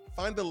Knoxville.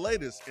 Find the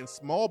latest in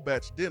small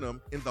batch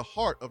denim in the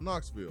heart of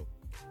Knoxville.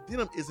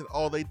 Denim isn't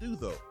all they do,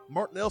 though.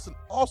 Mark Nelson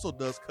also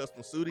does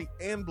custom suiting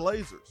and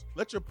blazers.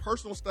 Let your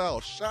personal style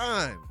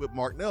shine with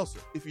Mark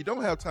Nelson. If you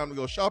don't have time to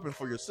go shopping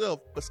for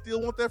yourself, but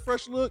still want that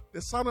fresh look,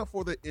 then sign up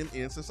for the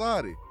NN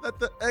Society. Let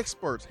the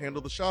experts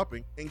handle the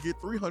shopping and get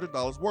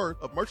 $300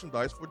 worth of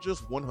merchandise for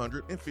just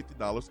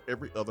 $150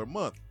 every other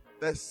month.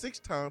 That's 6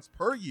 times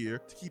per year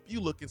to keep you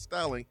looking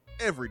styling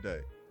every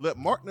day. Let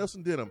Mark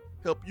Nelson Denim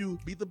help you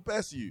be the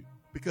best you.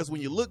 Because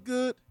when you look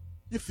good,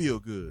 you feel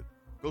good.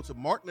 Go to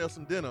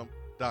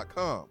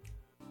marknelsondenim.com.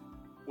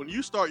 When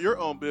you start your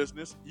own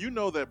business, you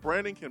know that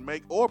branding can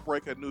make or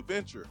break a new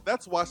venture.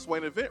 That's why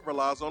Swain and Ben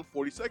relies on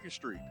 42nd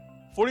Street.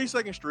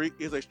 42nd Street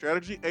is a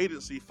strategy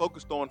agency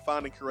focused on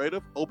finding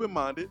creative,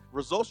 open-minded,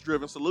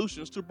 results-driven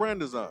solutions to brand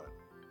design.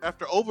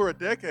 After over a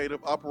decade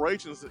of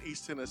operations in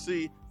East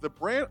Tennessee, the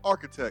brand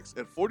architects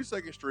at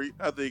 42nd Street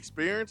have the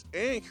experience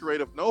and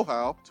creative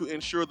know-how to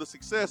ensure the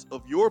success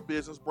of your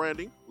business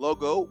branding,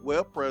 logo,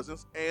 web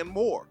presence, and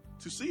more.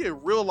 To see a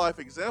real-life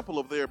example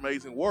of their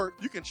amazing work,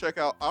 you can check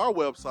out our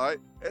website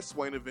at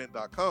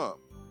swainevent.com.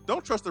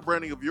 Don't trust the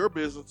branding of your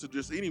business to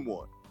just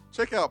anyone.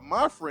 Check out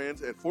my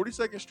friends at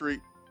 42nd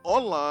Street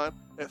online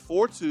at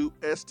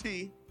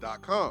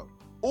 42st.com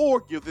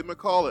or give them a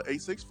call at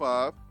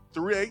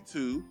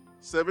 865-382-7007.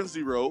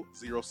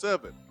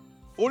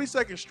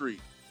 42nd Street,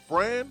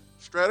 brand,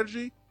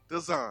 strategy,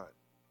 design.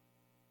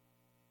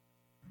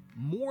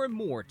 More and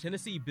more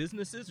Tennessee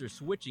businesses are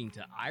switching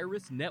to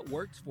Iris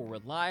Networks for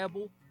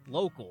reliable,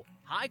 local,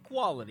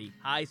 high-quality,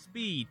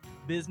 high-speed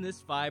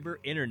business fiber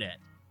internet.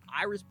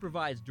 Iris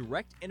provides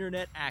direct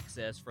internet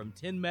access from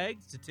 10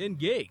 megs to 10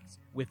 gigs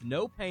with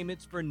no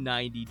payments for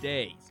 90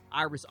 days.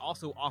 Iris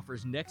also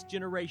offers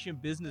next-generation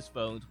business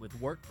phones with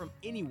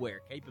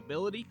work-from-anywhere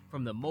capability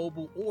from the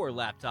mobile or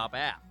laptop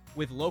app.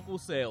 With local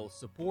sales,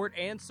 support,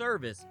 and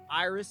service,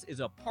 Iris is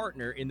a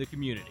partner in the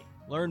community.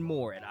 Learn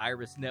more at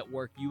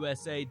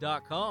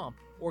irisnetworkusa.com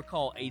or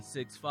call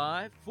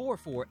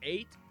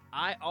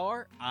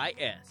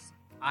 865-448-IRIS.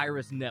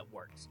 Iris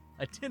Networks,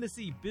 a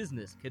Tennessee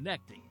business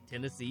connecting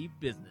Tennessee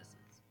businesses.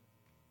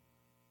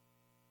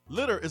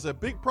 Litter is a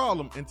big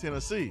problem in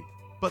Tennessee,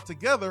 but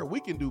together we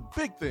can do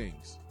big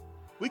things.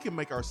 We can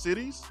make our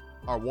cities,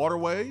 our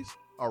waterways,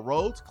 our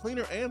roads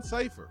cleaner and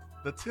safer.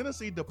 The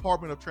Tennessee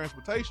Department of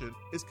Transportation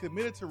is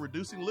committed to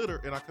reducing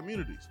litter in our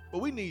communities,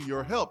 but we need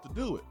your help to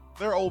do it.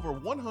 There are over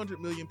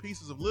 100 million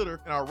pieces of litter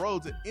in our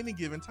roads at any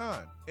given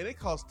time, and it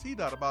costs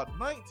TDOT about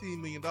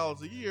 $19 million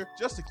a year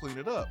just to clean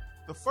it up.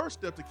 The first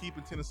step to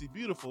keeping Tennessee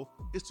beautiful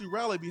is to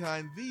rally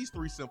behind these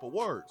 3 simple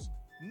words.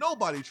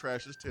 Nobody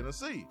trashes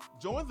Tennessee.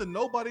 Join the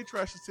Nobody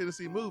Trashes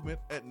Tennessee movement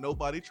at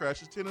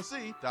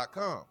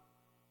nobodytrashestennessee.com.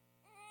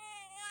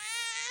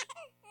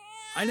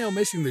 I know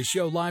missing the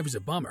show live is a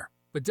bummer,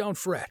 but don't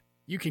fret.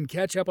 You can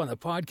catch up on the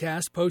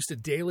podcast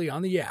posted daily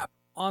on the app,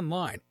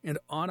 online, and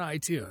on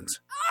iTunes.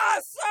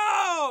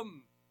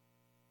 Awesome!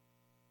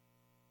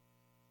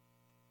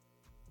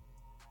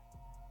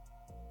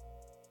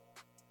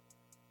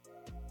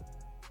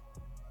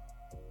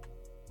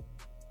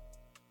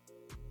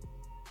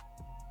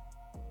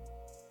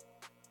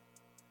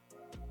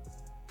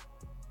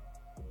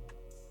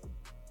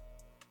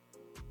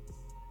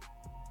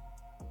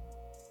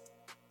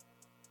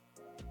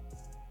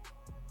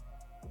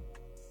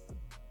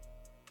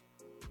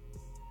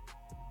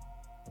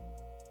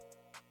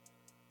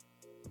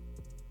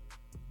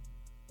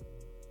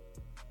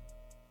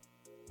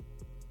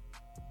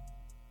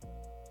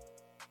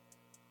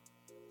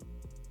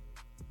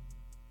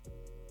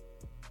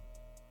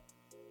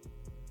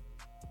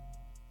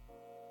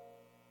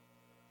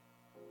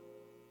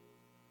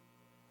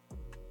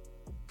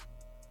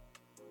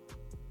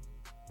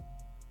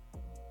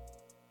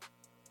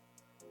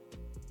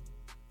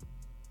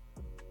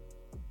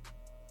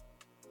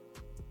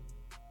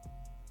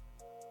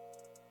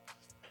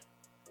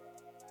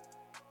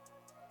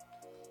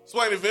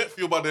 Swain event,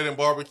 fueled by Dead and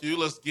Barbecue.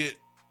 Let's get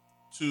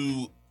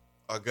to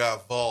our guy,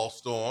 Vol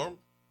Storm.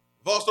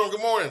 Vol Storm, good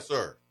morning,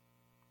 sir.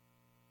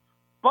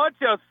 Bunch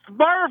of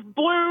Smurf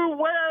blue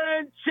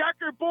wearing,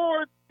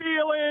 checkerboard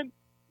stealing,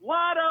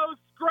 lotto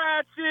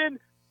scratching,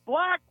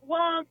 black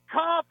lung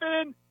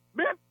coughing,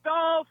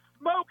 menthol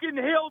smoking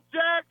hill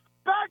jacks.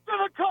 Back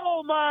to the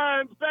coal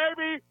mines,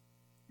 baby.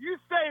 You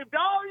saved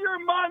all your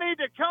money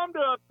to come to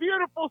a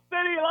beautiful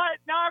city like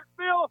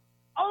Knoxville,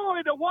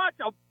 only to watch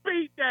a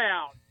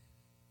beatdown.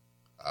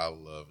 I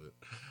love it.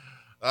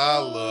 I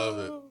love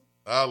it.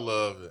 I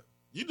love it.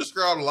 You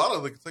described a lot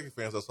of the Kentucky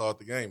fans I saw at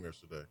the game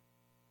yesterday.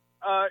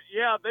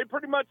 Yeah, they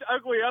pretty much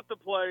ugly up the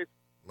place.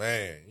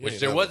 Man. Which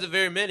there wasn't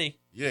very many.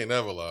 You ain't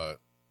never lied.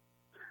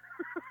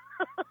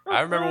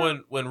 I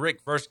remember when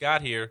Rick first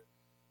got here,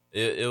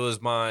 it was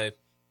my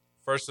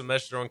first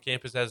semester on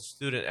campus as a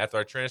student after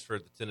I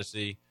transferred to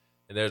Tennessee,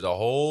 and there's a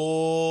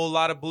whole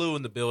lot of blue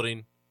in the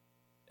building.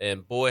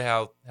 And boy,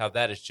 how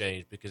that has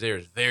changed, because there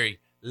is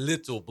very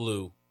little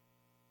blue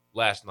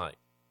last night.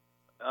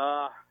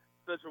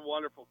 Such a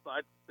wonderful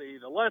sight to see.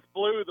 The less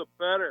blue, the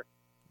better.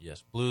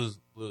 Yes, blue is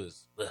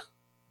bleh.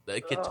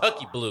 The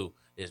Kentucky blue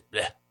is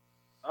bleh.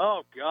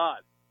 Oh,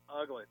 God.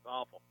 Ugly. It's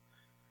awful.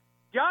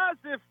 guys,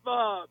 if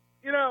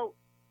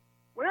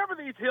whenever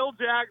these Hill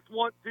Jacks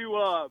want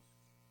to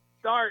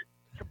start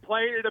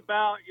complaining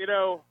about,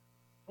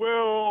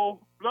 well,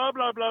 blah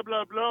blah blah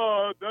blah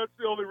blah, that's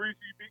the only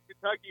reason you beat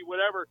Kentucky,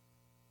 whatever,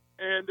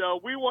 and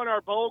we won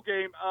our bowl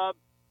game.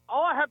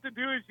 All I have to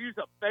do is use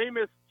a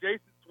famous Jason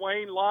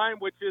Swain line,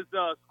 which is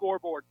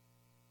scoreboard.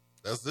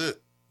 That's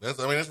it.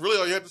 That's really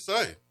all you have to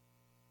say.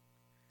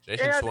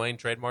 Jason Swain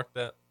trademarked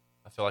that.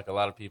 I feel like a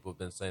lot of people have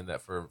been saying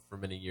that for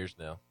many years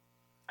now.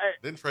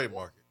 Didn't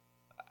trademark it.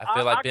 I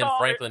feel like Ben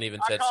Franklin even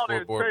said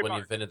scoreboard when he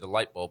invented the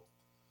light bulb.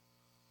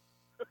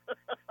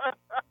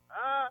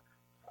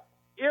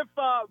 If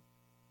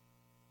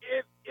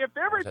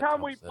every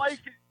time we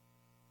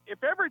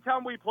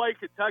play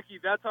Kentucky,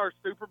 that's our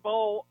Super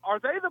Bowl, are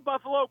they the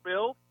Buffalo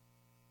Bills?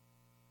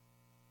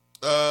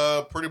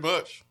 Pretty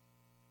much.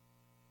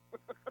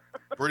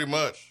 Pretty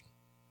much.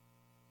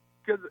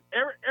 Because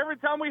every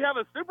time we have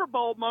a Super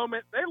Bowl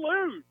moment, they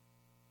lose.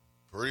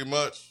 Pretty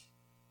much.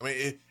 I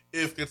mean,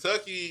 if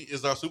Kentucky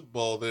is our Super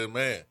Bowl, then,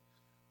 man,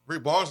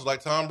 Rick Barnes is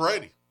like Tom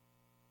Brady.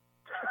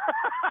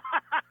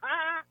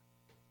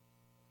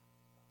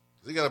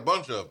 He got a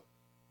bunch of them.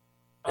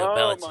 Bill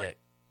Belichick.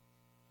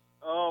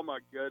 Oh, my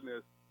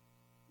goodness.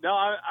 No,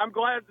 I'm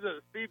glad to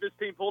see this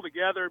team pull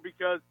together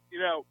because,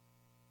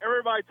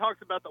 everybody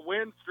talks about the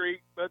win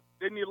streak, but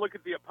then you look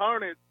at the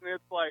opponents, and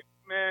it's like,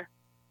 meh.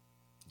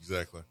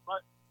 Exactly.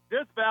 But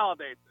this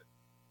validates it.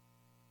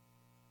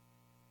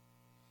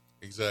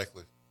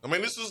 Exactly. I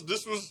mean, this was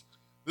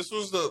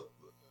the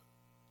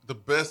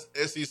best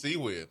SEC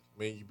win. I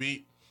mean, you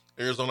beat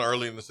Arizona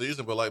early in the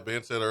season, but like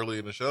Ben said early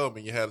in the show, I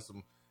mean, you had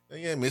some,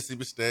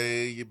 Mississippi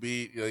State. You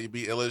beat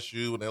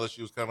LSU, and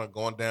LSU was kind of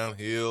going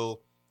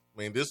downhill. I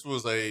mean, this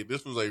was a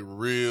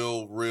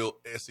real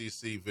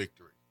SEC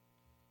victory.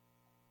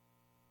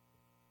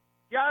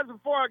 Guys,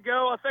 before I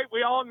go, I think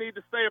we all need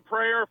to say a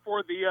prayer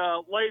for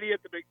the lady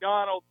at the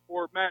McDonald's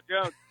for Matt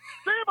Jones.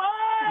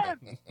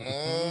 Simon!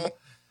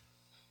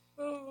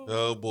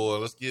 Oh, boy.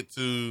 Let's get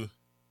to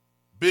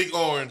Big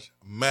Orange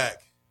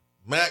Mac.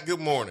 Mac,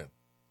 good morning.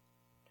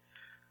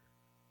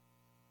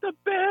 The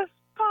best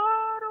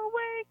part of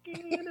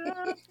waking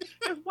up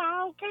is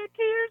walking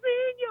tears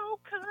in your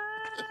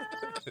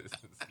cup.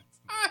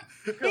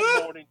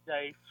 Good morning,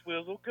 Dave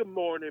Swizzle. Good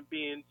morning,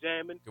 Ben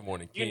Jammin. Good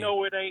morning, King.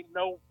 It ain't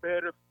no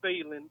better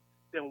feeling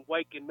than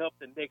waking up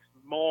the next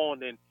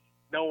morning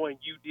knowing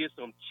you did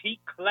some cheek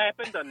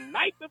clapping the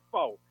night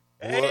before.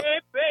 What? Hey,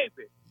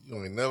 baby.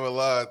 You ain't never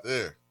lied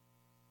there.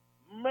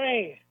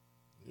 Man,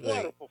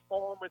 what a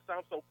performance.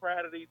 I'm so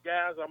proud of these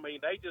guys. I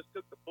mean, they just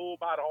took the bull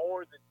by the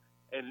horns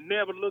and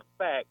never looked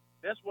back.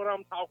 That's what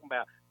I'm talking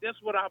about.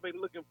 That's what I've been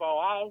looking for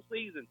all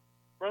season.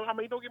 I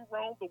mean, don't get me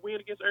wrong, the win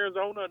against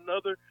Arizona,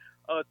 another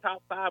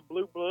top 5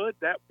 blue blood,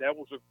 that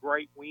was a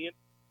great win.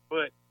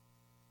 But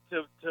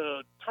to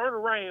turn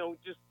around,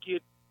 just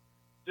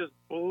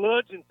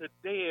bludgeoned to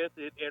death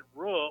at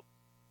Rupp,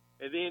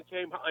 and then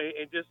came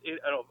and just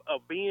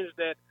avenge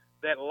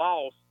that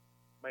loss,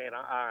 man,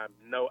 I'm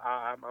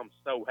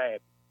so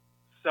happy.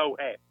 So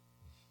happy.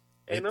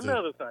 And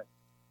another thing,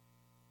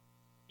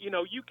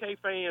 UK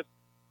fans,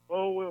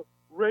 oh, well,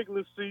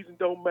 regular season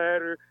don't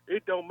matter.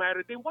 It don't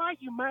matter. Then why are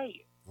you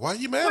mad? Why are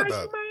you mad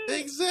about it?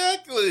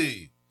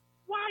 Exactly.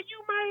 Why are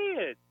you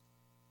mad?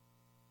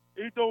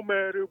 It don't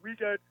matter. We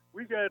got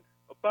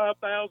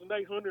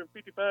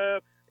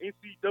 5,855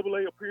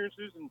 NCAA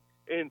appearances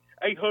and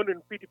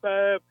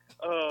 855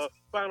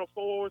 Final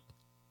Fours,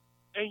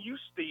 and you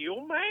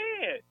still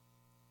mad.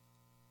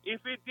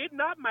 If it did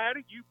not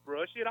matter, you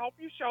brush it off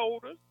your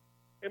shoulders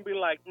and be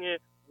like,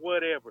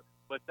 whatever.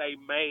 But they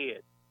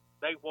mad.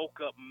 They woke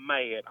up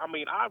mad. I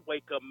mean, I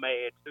wake up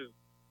mad too.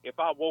 If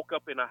I woke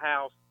up in a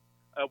house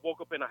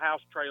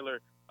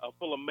trailer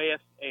full of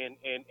meth and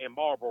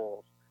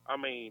Marlboros, I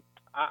mean,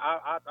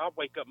 I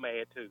wake up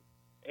mad too.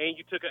 And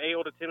you took an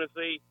L to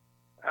Tennessee,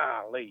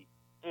 golly.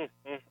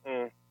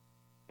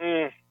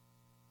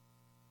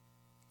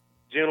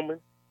 Gentlemen,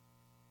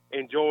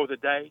 enjoy the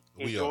day.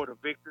 Enjoy the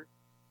victory.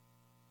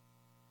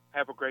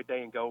 Have a great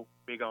day and go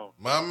Big On.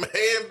 My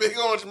man, Big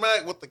Orange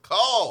Mac with the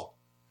call.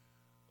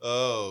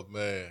 Oh,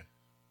 man.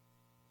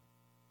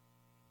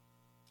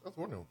 I was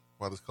wondering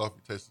why this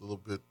coffee tastes a little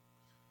bit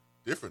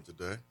different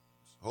today.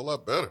 It's a whole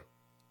lot better.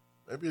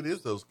 Maybe it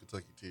is those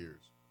Kentucky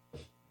tears.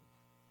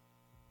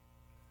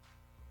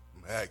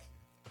 Mac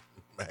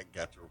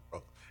got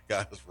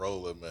us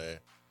rolling, man.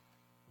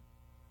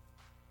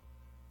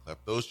 Clap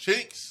those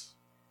cheeks.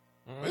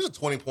 Mm-hmm. There's a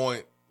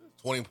 20-point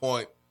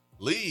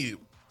lead, the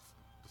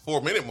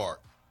 4-minute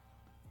mark.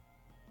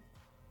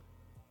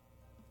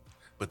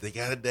 But they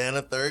got it down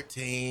to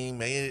 13.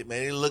 Made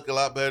it look a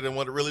lot better than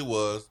what it really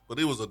was. But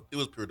it was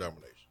pure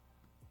domination.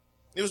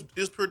 It was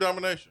pure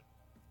domination.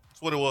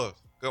 That's what it was.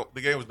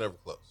 The game was never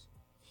close.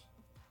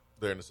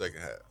 There in the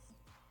second half,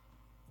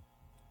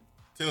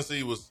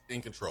 Tennessee was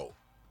in control.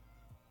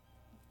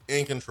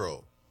 The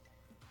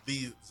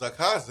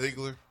Zakai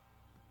Ziegler,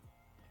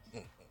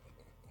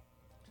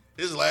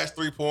 his last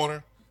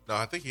 3-pointer. No,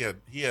 I think he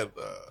had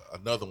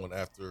another one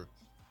after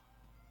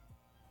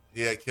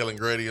He had Kellen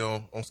Grady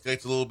on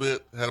skates a little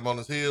bit, had him on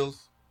his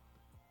heels,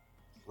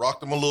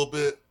 rocked him a little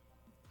bit,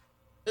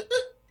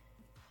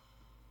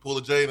 pulled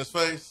a J in his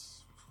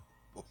face.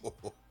 That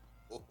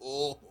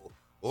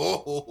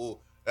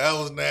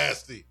was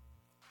nasty.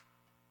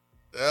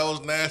 That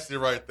was nasty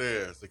right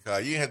there,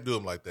 Sakai. You didn't have to do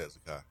him like that,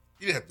 Sakai.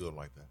 You didn't have to do him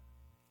like that.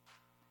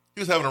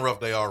 He was having a rough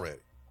day already.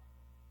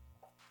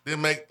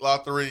 Didn't make a lot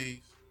of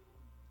threes.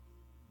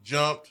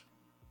 Jumped.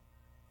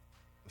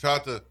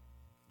 Tried to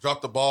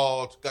drop the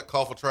ball. Got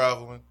called for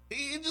traveling.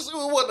 It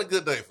wasn't a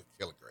good day for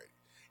Kellen Grady.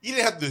 You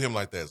didn't have to do him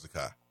like that,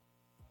 Sakai.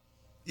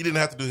 You didn't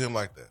have to do him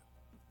like that.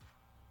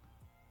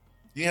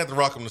 You didn't have to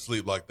rock him to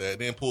sleep like that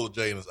and then pull a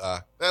J in his eye.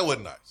 That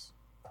wasn't nice.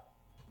 But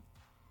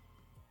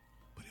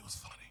it was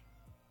funny.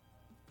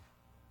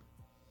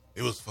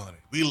 It was funny.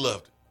 We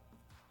loved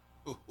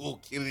it. Ooh,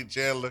 Kennedy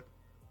Chandler.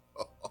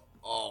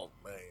 Oh,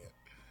 man.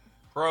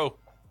 Pro.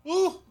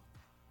 Woo.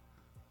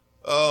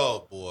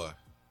 Oh, boy.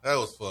 That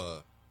was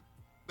fun.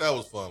 That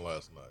was fun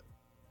last night.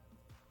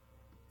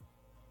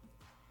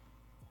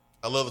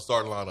 I love the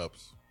starting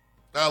lineups.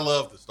 I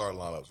love the starting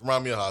lineups.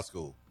 Remind me of high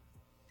school.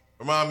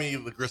 Remind me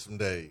of the Grissom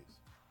days.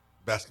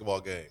 Basketball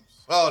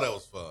games. Oh, that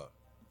was fun.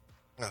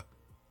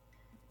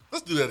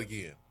 Let's do that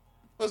again.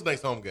 What's the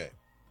next home game?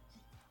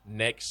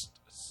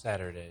 Next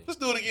Saturday. Let's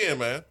do it again,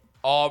 man.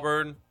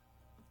 Auburn.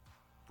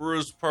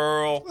 Bruce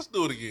Pearl. Let's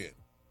do it again.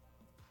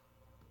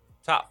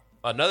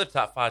 Another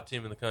top 5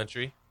 team in the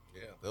country.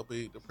 Yeah, they'll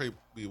probably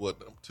be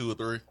what, 2 or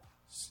 3?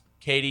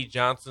 Katie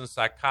Johnson,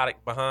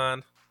 psychotic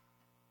behind.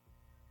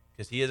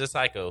 Because he is a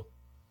psycho.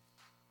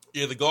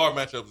 Yeah, the guard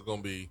matchup is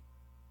going to be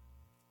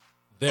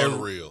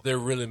unreal. There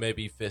really may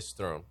be fists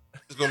thrown.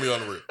 It's going to be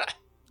unreal.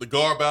 The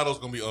guard battle is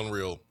going to be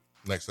unreal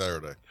next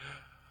Saturday.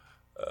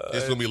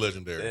 It's going to be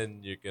legendary.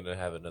 And you're going to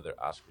have another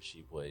Oscar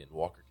Sheboy and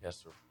Walker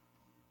Kessler.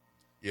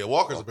 Yeah,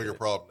 Walker's a bigger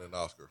problem than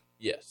Oscar.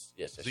 Yes.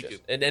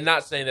 And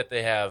not saying that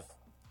they have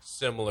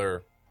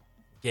similar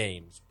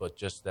games, but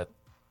just that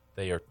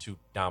they are two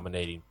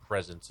dominating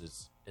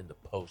presences in the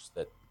post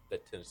that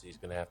Tennessee is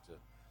going to have to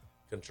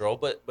control.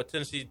 But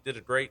Tennessee did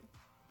a great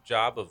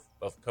job of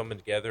coming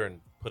together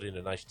and putting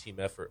a nice team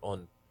effort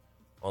on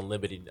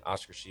limiting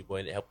Oscar Sheboy,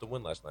 and it helped them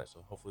win last night.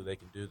 So hopefully they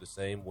can do the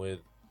same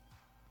with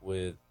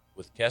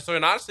Kessler.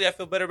 And honestly, I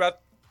feel better about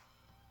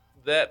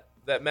that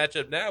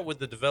matchup now with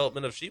the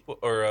development of Sheboy,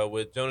 or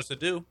with Jonas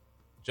Adu.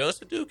 Jonas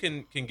Adu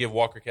can give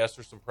Walker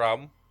Kessler some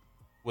problem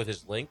with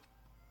his length.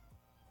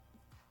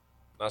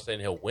 Not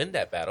saying he'll win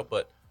that battle,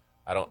 but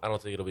I don't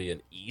think it'll be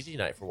an easy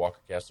night for Walker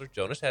Kessler.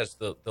 Jonas has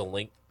the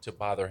length to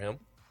bother him.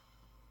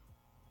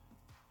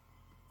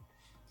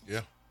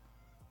 Yeah.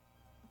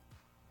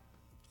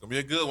 It's going to be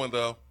a good one,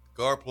 though.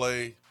 Guard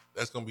play,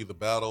 that's going to be the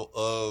battle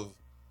of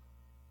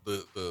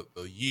the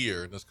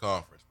year in this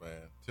conference,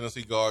 man.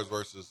 Tennessee guards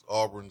versus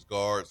Auburn's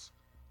guards.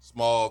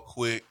 Small,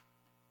 quick,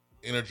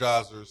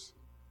 energizers.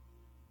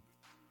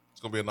 It's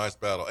going to be a nice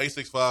battle.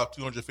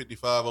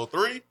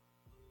 865-255-03.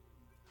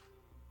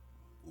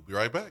 We'll be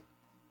right back.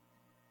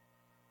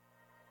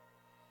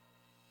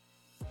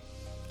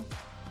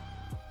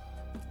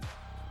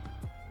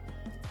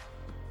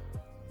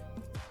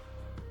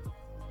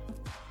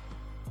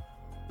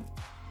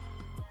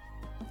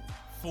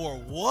 For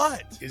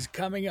what? Is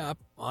coming up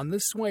on the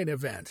Swain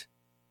event.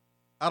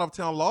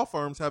 Out-of-town law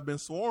firms have been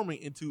swarming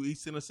into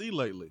East Tennessee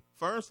lately.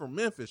 Firms from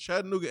Memphis,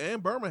 Chattanooga,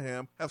 and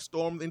Birmingham have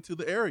stormed into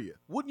the area.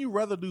 Wouldn't you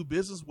rather do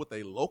business with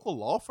a local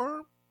law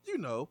firm? You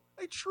know,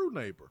 a true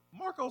neighbor.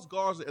 Marcos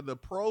Garza and the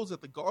pros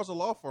at the Garza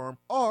Law Firm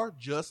are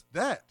just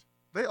that.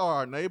 They are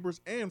our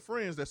neighbors and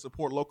friends that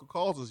support local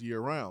causes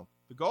year-round.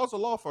 The Garza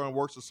Law Firm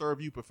works to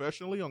serve you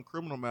professionally on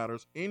criminal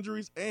matters,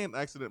 injuries and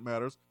accident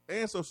matters,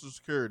 and Social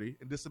Security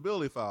and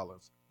disability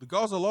filings. The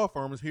Garza Law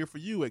Firm is here for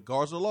you at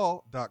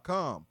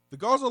GarzaLaw.com. The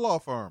Garza Law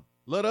Firm.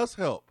 Let us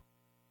help.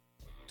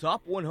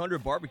 Top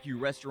 100 barbecue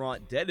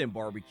restaurant Dead End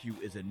Barbecue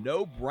is a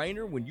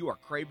no-brainer when you are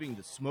craving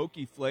the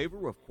smoky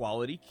flavor of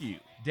quality Q.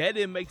 Dead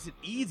End makes it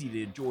easy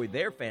to enjoy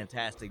their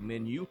fantastic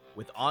menu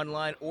with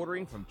online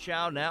ordering from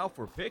Chow Now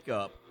for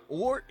pickup.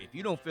 Or if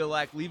you don't feel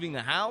like leaving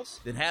the house,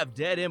 then have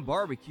Dead End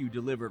Barbecue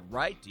delivered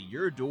right to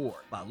your door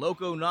by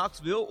Loco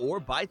Knoxville or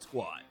Bite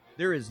Squad.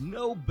 There is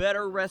no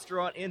better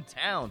restaurant in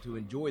town to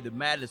enjoy the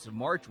madness of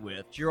March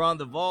with. Cheer on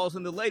the Vols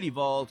and the Lady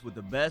Vols with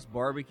the best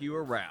barbecue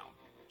around.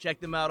 Check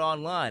them out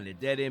online at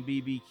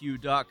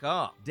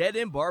deadendbbq.com. Dead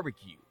End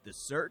Barbecue. The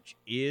search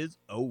is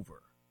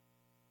over.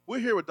 We're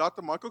here with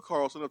Dr. Michael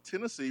Carlson of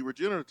Tennessee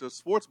Regenerative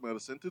Sports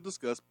Medicine to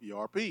discuss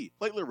PRP,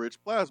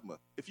 platelet-rich plasma.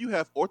 If you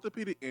have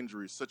orthopedic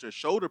injuries such as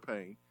shoulder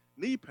pain,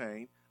 knee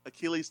pain,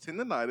 Achilles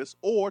tendonitis,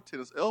 or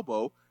tennis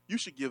elbow, you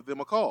should give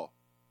them a call.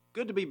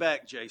 Good to be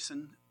back,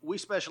 Jason. We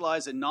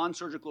specialize in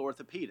non-surgical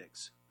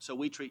orthopedics, so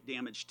we treat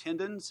damaged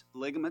tendons,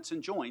 ligaments,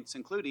 and joints,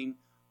 including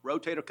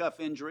rotator cuff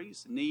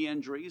injuries, knee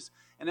injuries,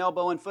 and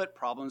elbow and foot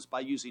problems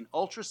by using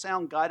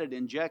ultrasound-guided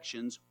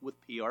injections with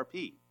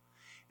PRP.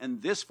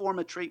 And this form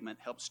of treatment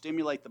helps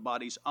stimulate the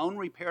body's own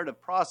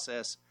reparative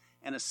process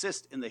and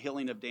assist in the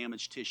healing of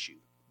damaged tissue.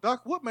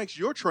 Doc, what makes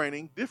your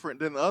training different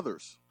than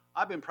others?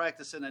 I've been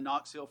practicing in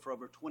Knoxville for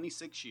over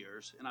 26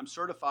 years, and I'm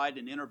certified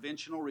in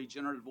interventional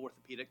regenerative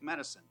orthopedic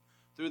medicine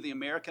through the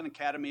American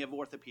Academy of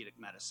Orthopedic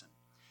Medicine.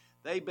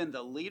 They've been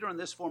the leader in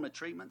this form of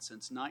treatment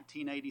since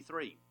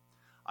 1983.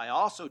 I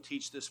also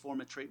teach this form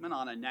of treatment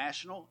on a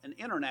national and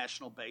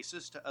international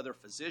basis to other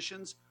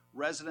physicians,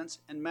 residents,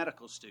 and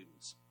medical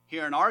students.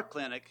 Here in our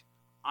clinic,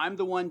 I'm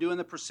the one doing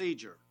the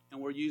procedure,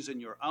 and we're using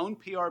your own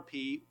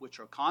PRP,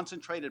 which are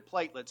concentrated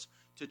platelets,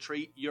 to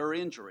treat your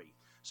injury.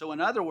 So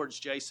in other words,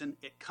 Jason,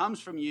 it comes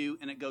from you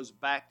and it goes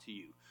back to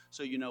you.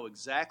 So you know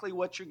exactly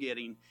what you're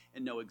getting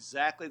and know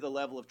exactly the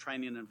level of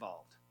training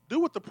involved.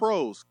 Do what the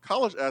pros,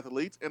 college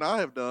athletes, and I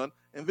have done,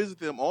 and visit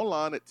them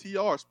online at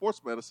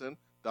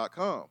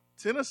trsportsmedicine.com.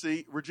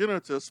 Tennessee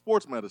Regenerative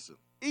Sports Medicine,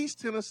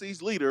 East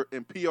Tennessee's leader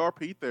in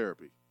PRP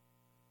therapy.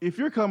 If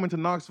you're coming to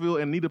Knoxville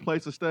and need a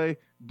place to stay,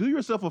 do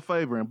yourself a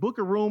favor and book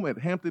a room at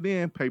Hampton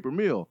Inn Paper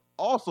Mill,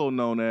 also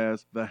known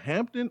as the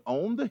Hampton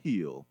on the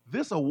Hill.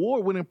 This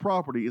award-winning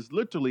property is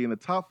literally in the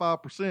top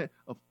 5%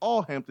 of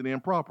all Hampton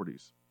Inn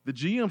properties. The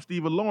GM,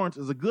 Stephen Lawrence,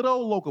 is a good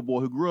old local boy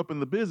who grew up in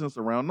the business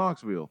around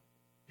Knoxville.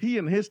 He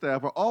and his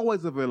staff are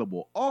always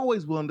available,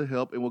 always willing to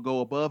help, and will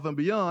go above and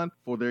beyond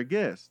for their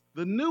guests.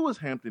 The newest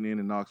Hampton Inn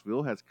in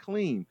Knoxville has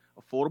clean,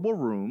 affordable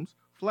rooms,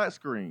 flat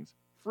screens,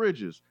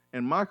 fridges,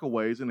 and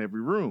microwaves in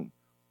every room.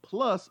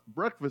 Plus,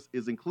 breakfast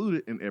is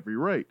included in every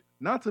rate.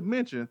 Not to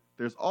mention,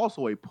 there's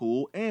also a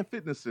pool and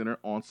fitness center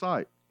on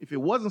site. If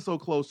it wasn't so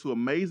close to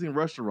amazing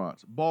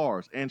restaurants,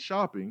 bars, and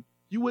shopping,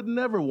 you would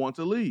never want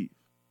to leave.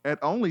 At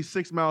only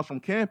 6 miles from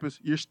campus,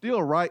 you're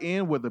still right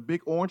in where the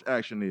big orange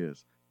action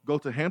is. Go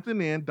to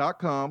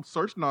HamptonInn.com,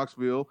 search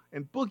Knoxville,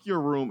 and book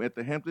your room at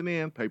the Hampton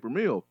Inn Paper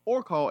Mill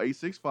or call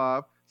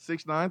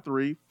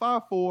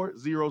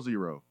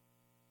 865-693-5400.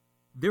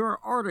 There are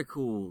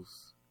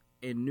articles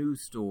and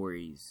news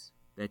stories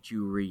that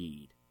you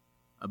read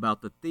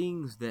about the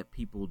things that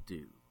people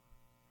do.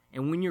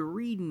 And when you're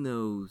reading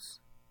those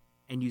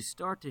and you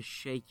start to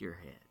shake your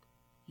head,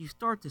 you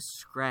start to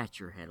scratch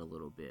your head a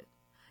little bit.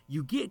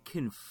 You get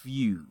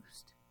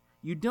confused.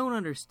 You don't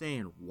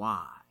understand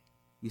why.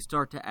 You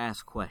start to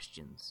ask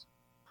questions.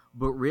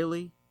 But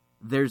really,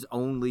 there's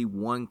only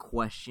one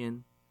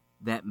question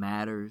that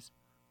matters.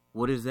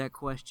 What is that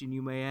question,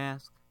 you may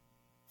ask?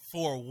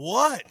 For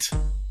what?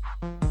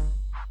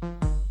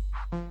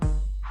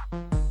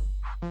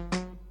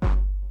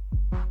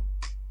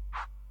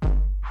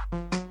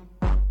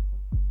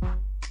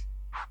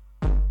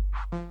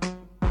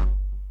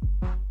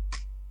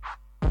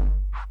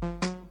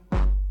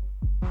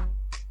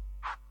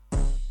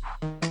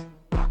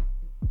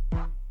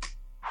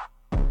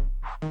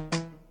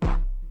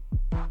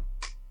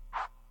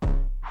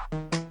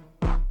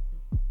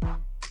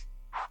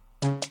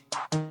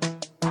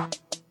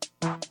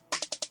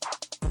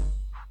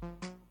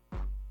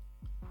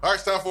 All right,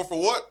 it's time for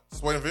what?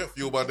 Swain and Ben,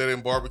 fueled by Daddy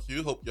and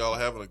Barbecue. Hope y'all are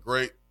having a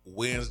great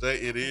Wednesday.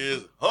 It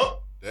is Hump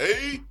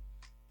Day,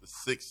 the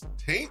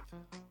 16th.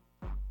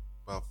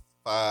 About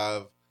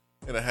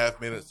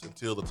 5.5 minutes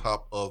until the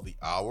top of the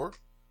hour.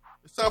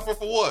 It's time for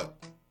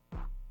what?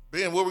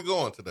 Ben, where we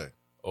going today?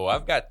 Oh,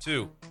 I've got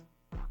two.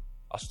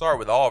 I'll start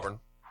with Auburn.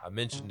 I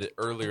mentioned it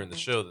earlier in the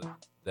show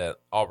that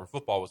Auburn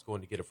football was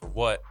going to get it for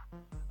what?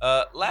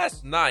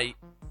 Last night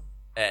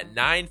at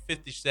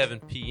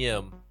 9:57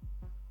 p.m.,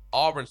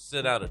 Auburn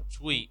sent out a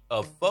tweet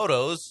of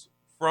photos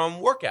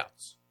from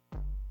workouts.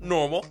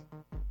 Normal.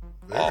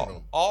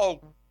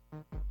 All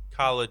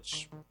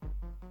college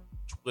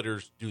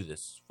Twitters do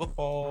this.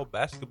 Football,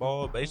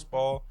 basketball,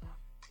 baseball.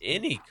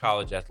 Any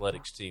college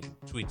athletics team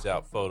tweets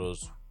out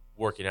photos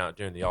working out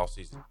during the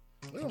offseason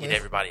to get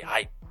everybody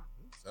hyped.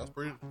 Sounds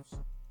pretty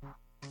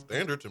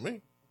standard to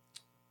me.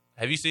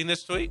 Have you seen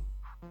this tweet?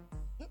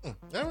 I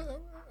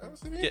haven't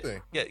seen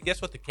anything. Guess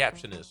what the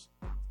caption is?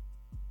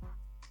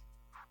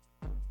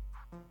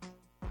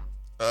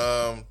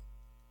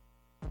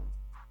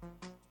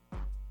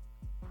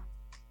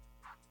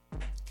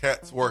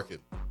 Cat's working.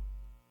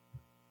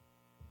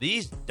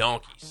 These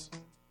donkeys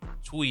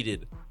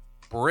tweeted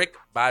brick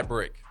by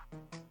brick.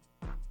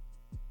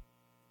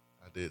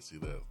 I did see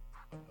that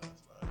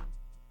last night.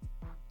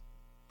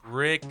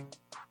 Brick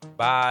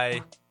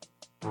by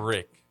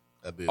brick.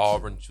 I did.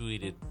 Auburn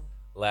tweeted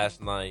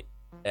last night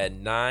at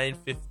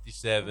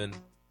 9:57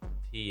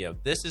 p.m.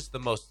 This is the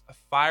most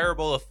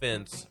fireable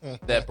offense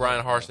that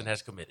Brian Harsin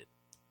has committed.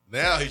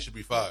 Now he should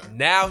be fired.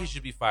 Now he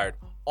should be fired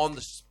on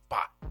the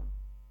spot.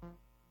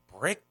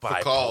 Brick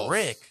by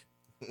brick.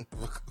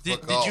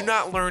 Did you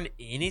not learn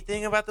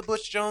anything about the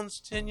Butch Jones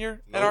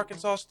tenure at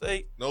Arkansas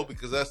State? No,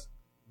 because that's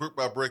brick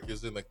by brick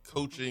is in the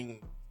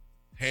coaching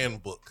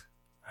handbook.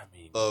 I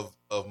mean, of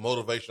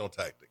motivational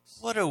tactics.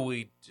 What are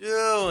we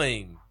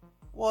doing?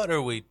 What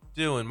are we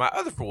doing? My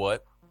other for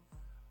what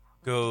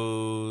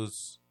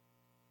goes,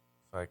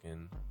 if I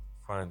can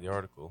find the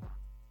article.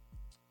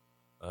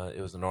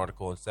 It was an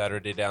article in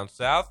Saturday Down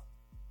South.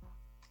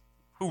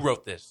 Who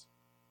wrote this?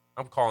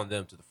 I'm calling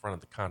them to the front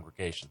of the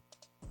congregation.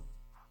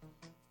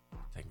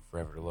 Taking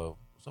forever to load.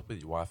 What's up with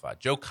your Wi-Fi?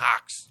 Joe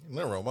Cox.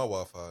 Nothing wrong with my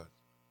Wi-Fi.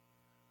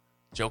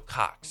 Joe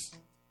Cox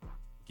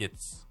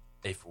gets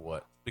A for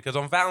what? Because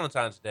on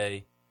Valentine's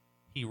Day,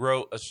 he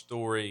wrote a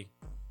story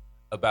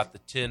about the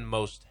 10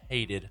 most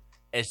hated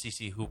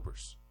SEC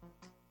hoopers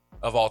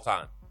of all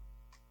time.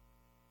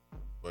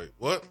 Wait,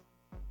 what?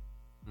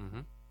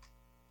 Mm-hmm.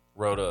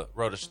 Wrote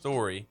a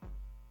story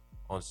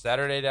on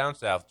Saturday Down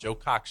South. Joe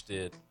Cox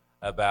did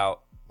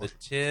about the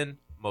 10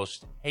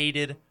 most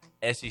hated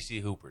SEC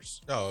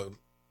hoopers. No,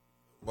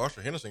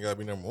 Marshall Henderson got to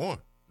be number one.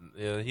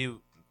 Yeah,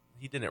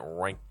 he didn't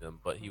rank them,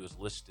 but he was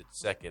listed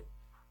second.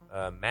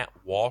 Matt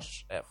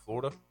Walsh at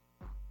Florida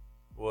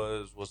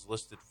was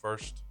listed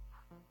first.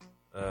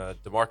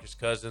 DeMarcus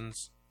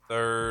Cousins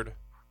third.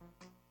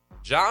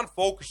 John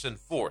Fulkerson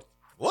fourth.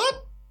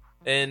 What?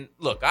 And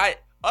look,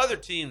 other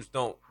teams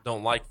don't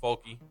like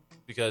Fulky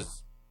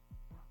because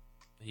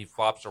he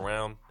flops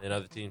around, and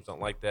other teams don't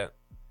like that,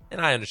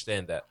 and I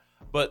understand that.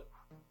 But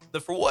the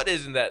for what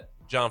isn't that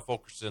John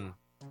Fulkerson?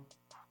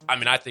 I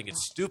mean, I think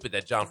it's stupid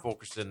that John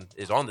Fulkerson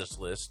is on this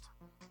list,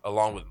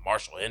 along with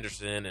Marshall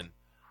Henderson and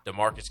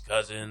DeMarcus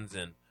Cousins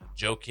and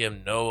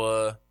Joakim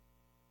Noah.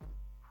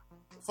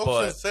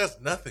 Fulkerson says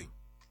nothing.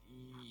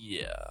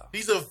 Yeah,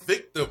 he's a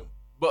victim.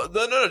 But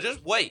no,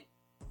 just wait.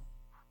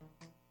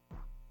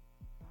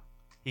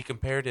 He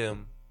compared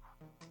him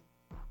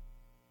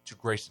to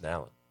Grayson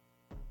Allen.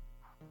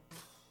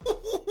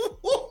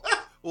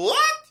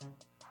 What?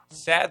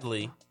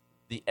 Sadly,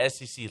 the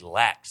SEC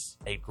lacks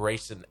a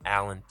Grayson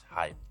Allen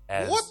type.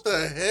 What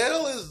the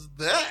hell is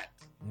that?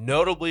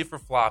 Notably for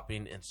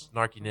flopping and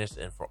snarkiness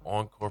and for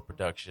encore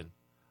production.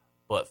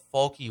 But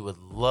Fulky would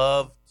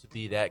love to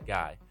be that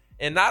guy.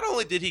 And not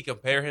only did he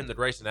compare him to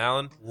Grayson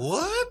Allen.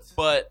 What?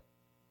 But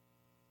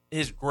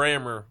his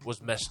grammar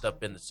was messed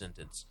up in the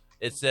sentence.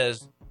 It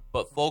says,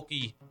 but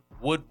Fulky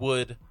would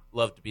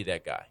love to be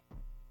that guy.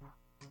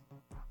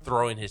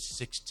 Throwing his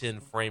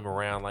 6'10 frame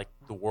around like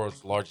the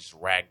world's largest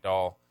rag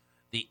doll.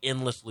 The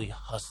endlessly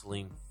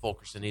hustling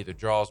Fulkerson either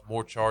draws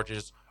more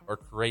charges or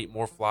create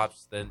more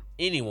flops than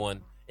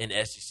anyone in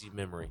SEC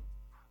memory.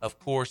 Of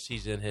course,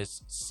 he's in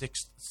his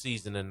 6th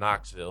season in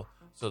Knoxville,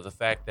 so the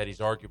fact that he's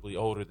arguably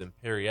older than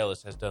Perry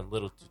Ellis has done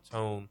little to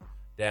tone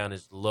down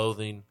his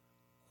loathing,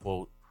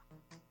 quote,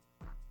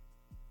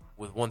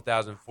 with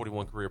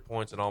 1,041 career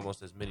points and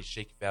almost as many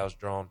shaky fouls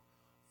drawn,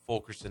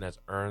 Fulkerson has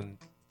earned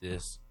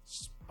this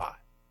spot.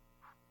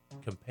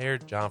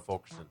 Compared John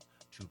Fulkerson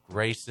to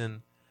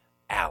Grayson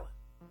Allen.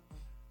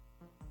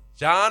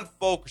 John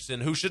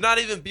Fulkerson, who should not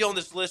even be on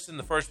this list in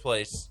the first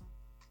place,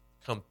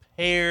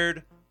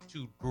 compared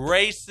to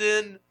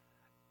Grayson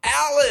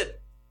Allen.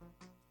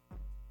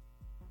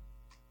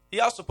 He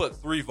also put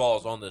 3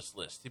 Vols on this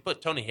list. He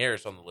put Tony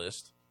Harris on the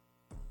list.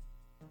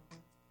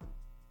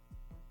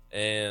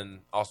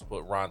 And also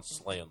put Ron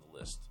Slay on the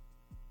list.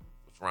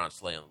 Which Ron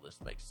Slay on the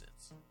list makes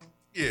sense.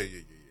 Yeah.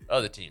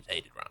 Other teams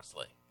hated Ron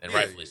Slay. And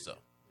rightfully so.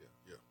 Yeah.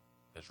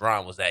 Because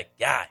Ron was that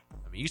guy.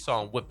 I mean, you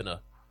saw him whipping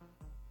a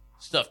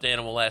stuffed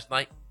animal last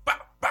night. Bow,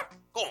 bow,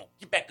 go on,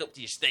 get back up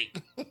to your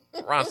state.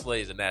 Ron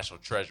Slay is a national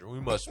treasure. We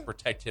must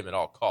protect him at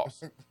all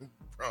costs.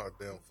 Probably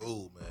damn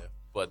fool, man.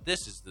 But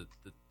this is the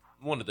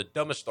one of the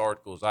dumbest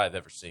articles I've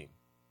ever seen.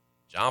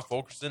 John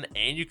Fulkerson,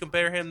 and you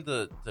compare him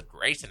to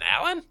Grayson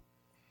Allen?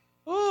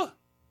 Ooh.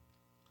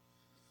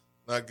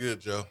 Not good,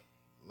 Joe.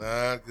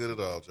 Not good at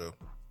all, Joe.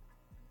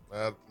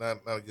 Not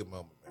a good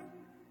moment, man.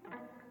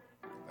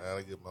 Not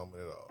a good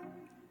moment at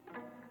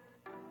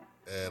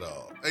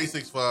all.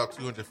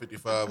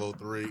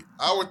 865-255-03.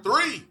 Hour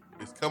 3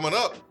 is coming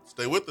up.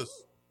 Stay with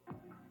us.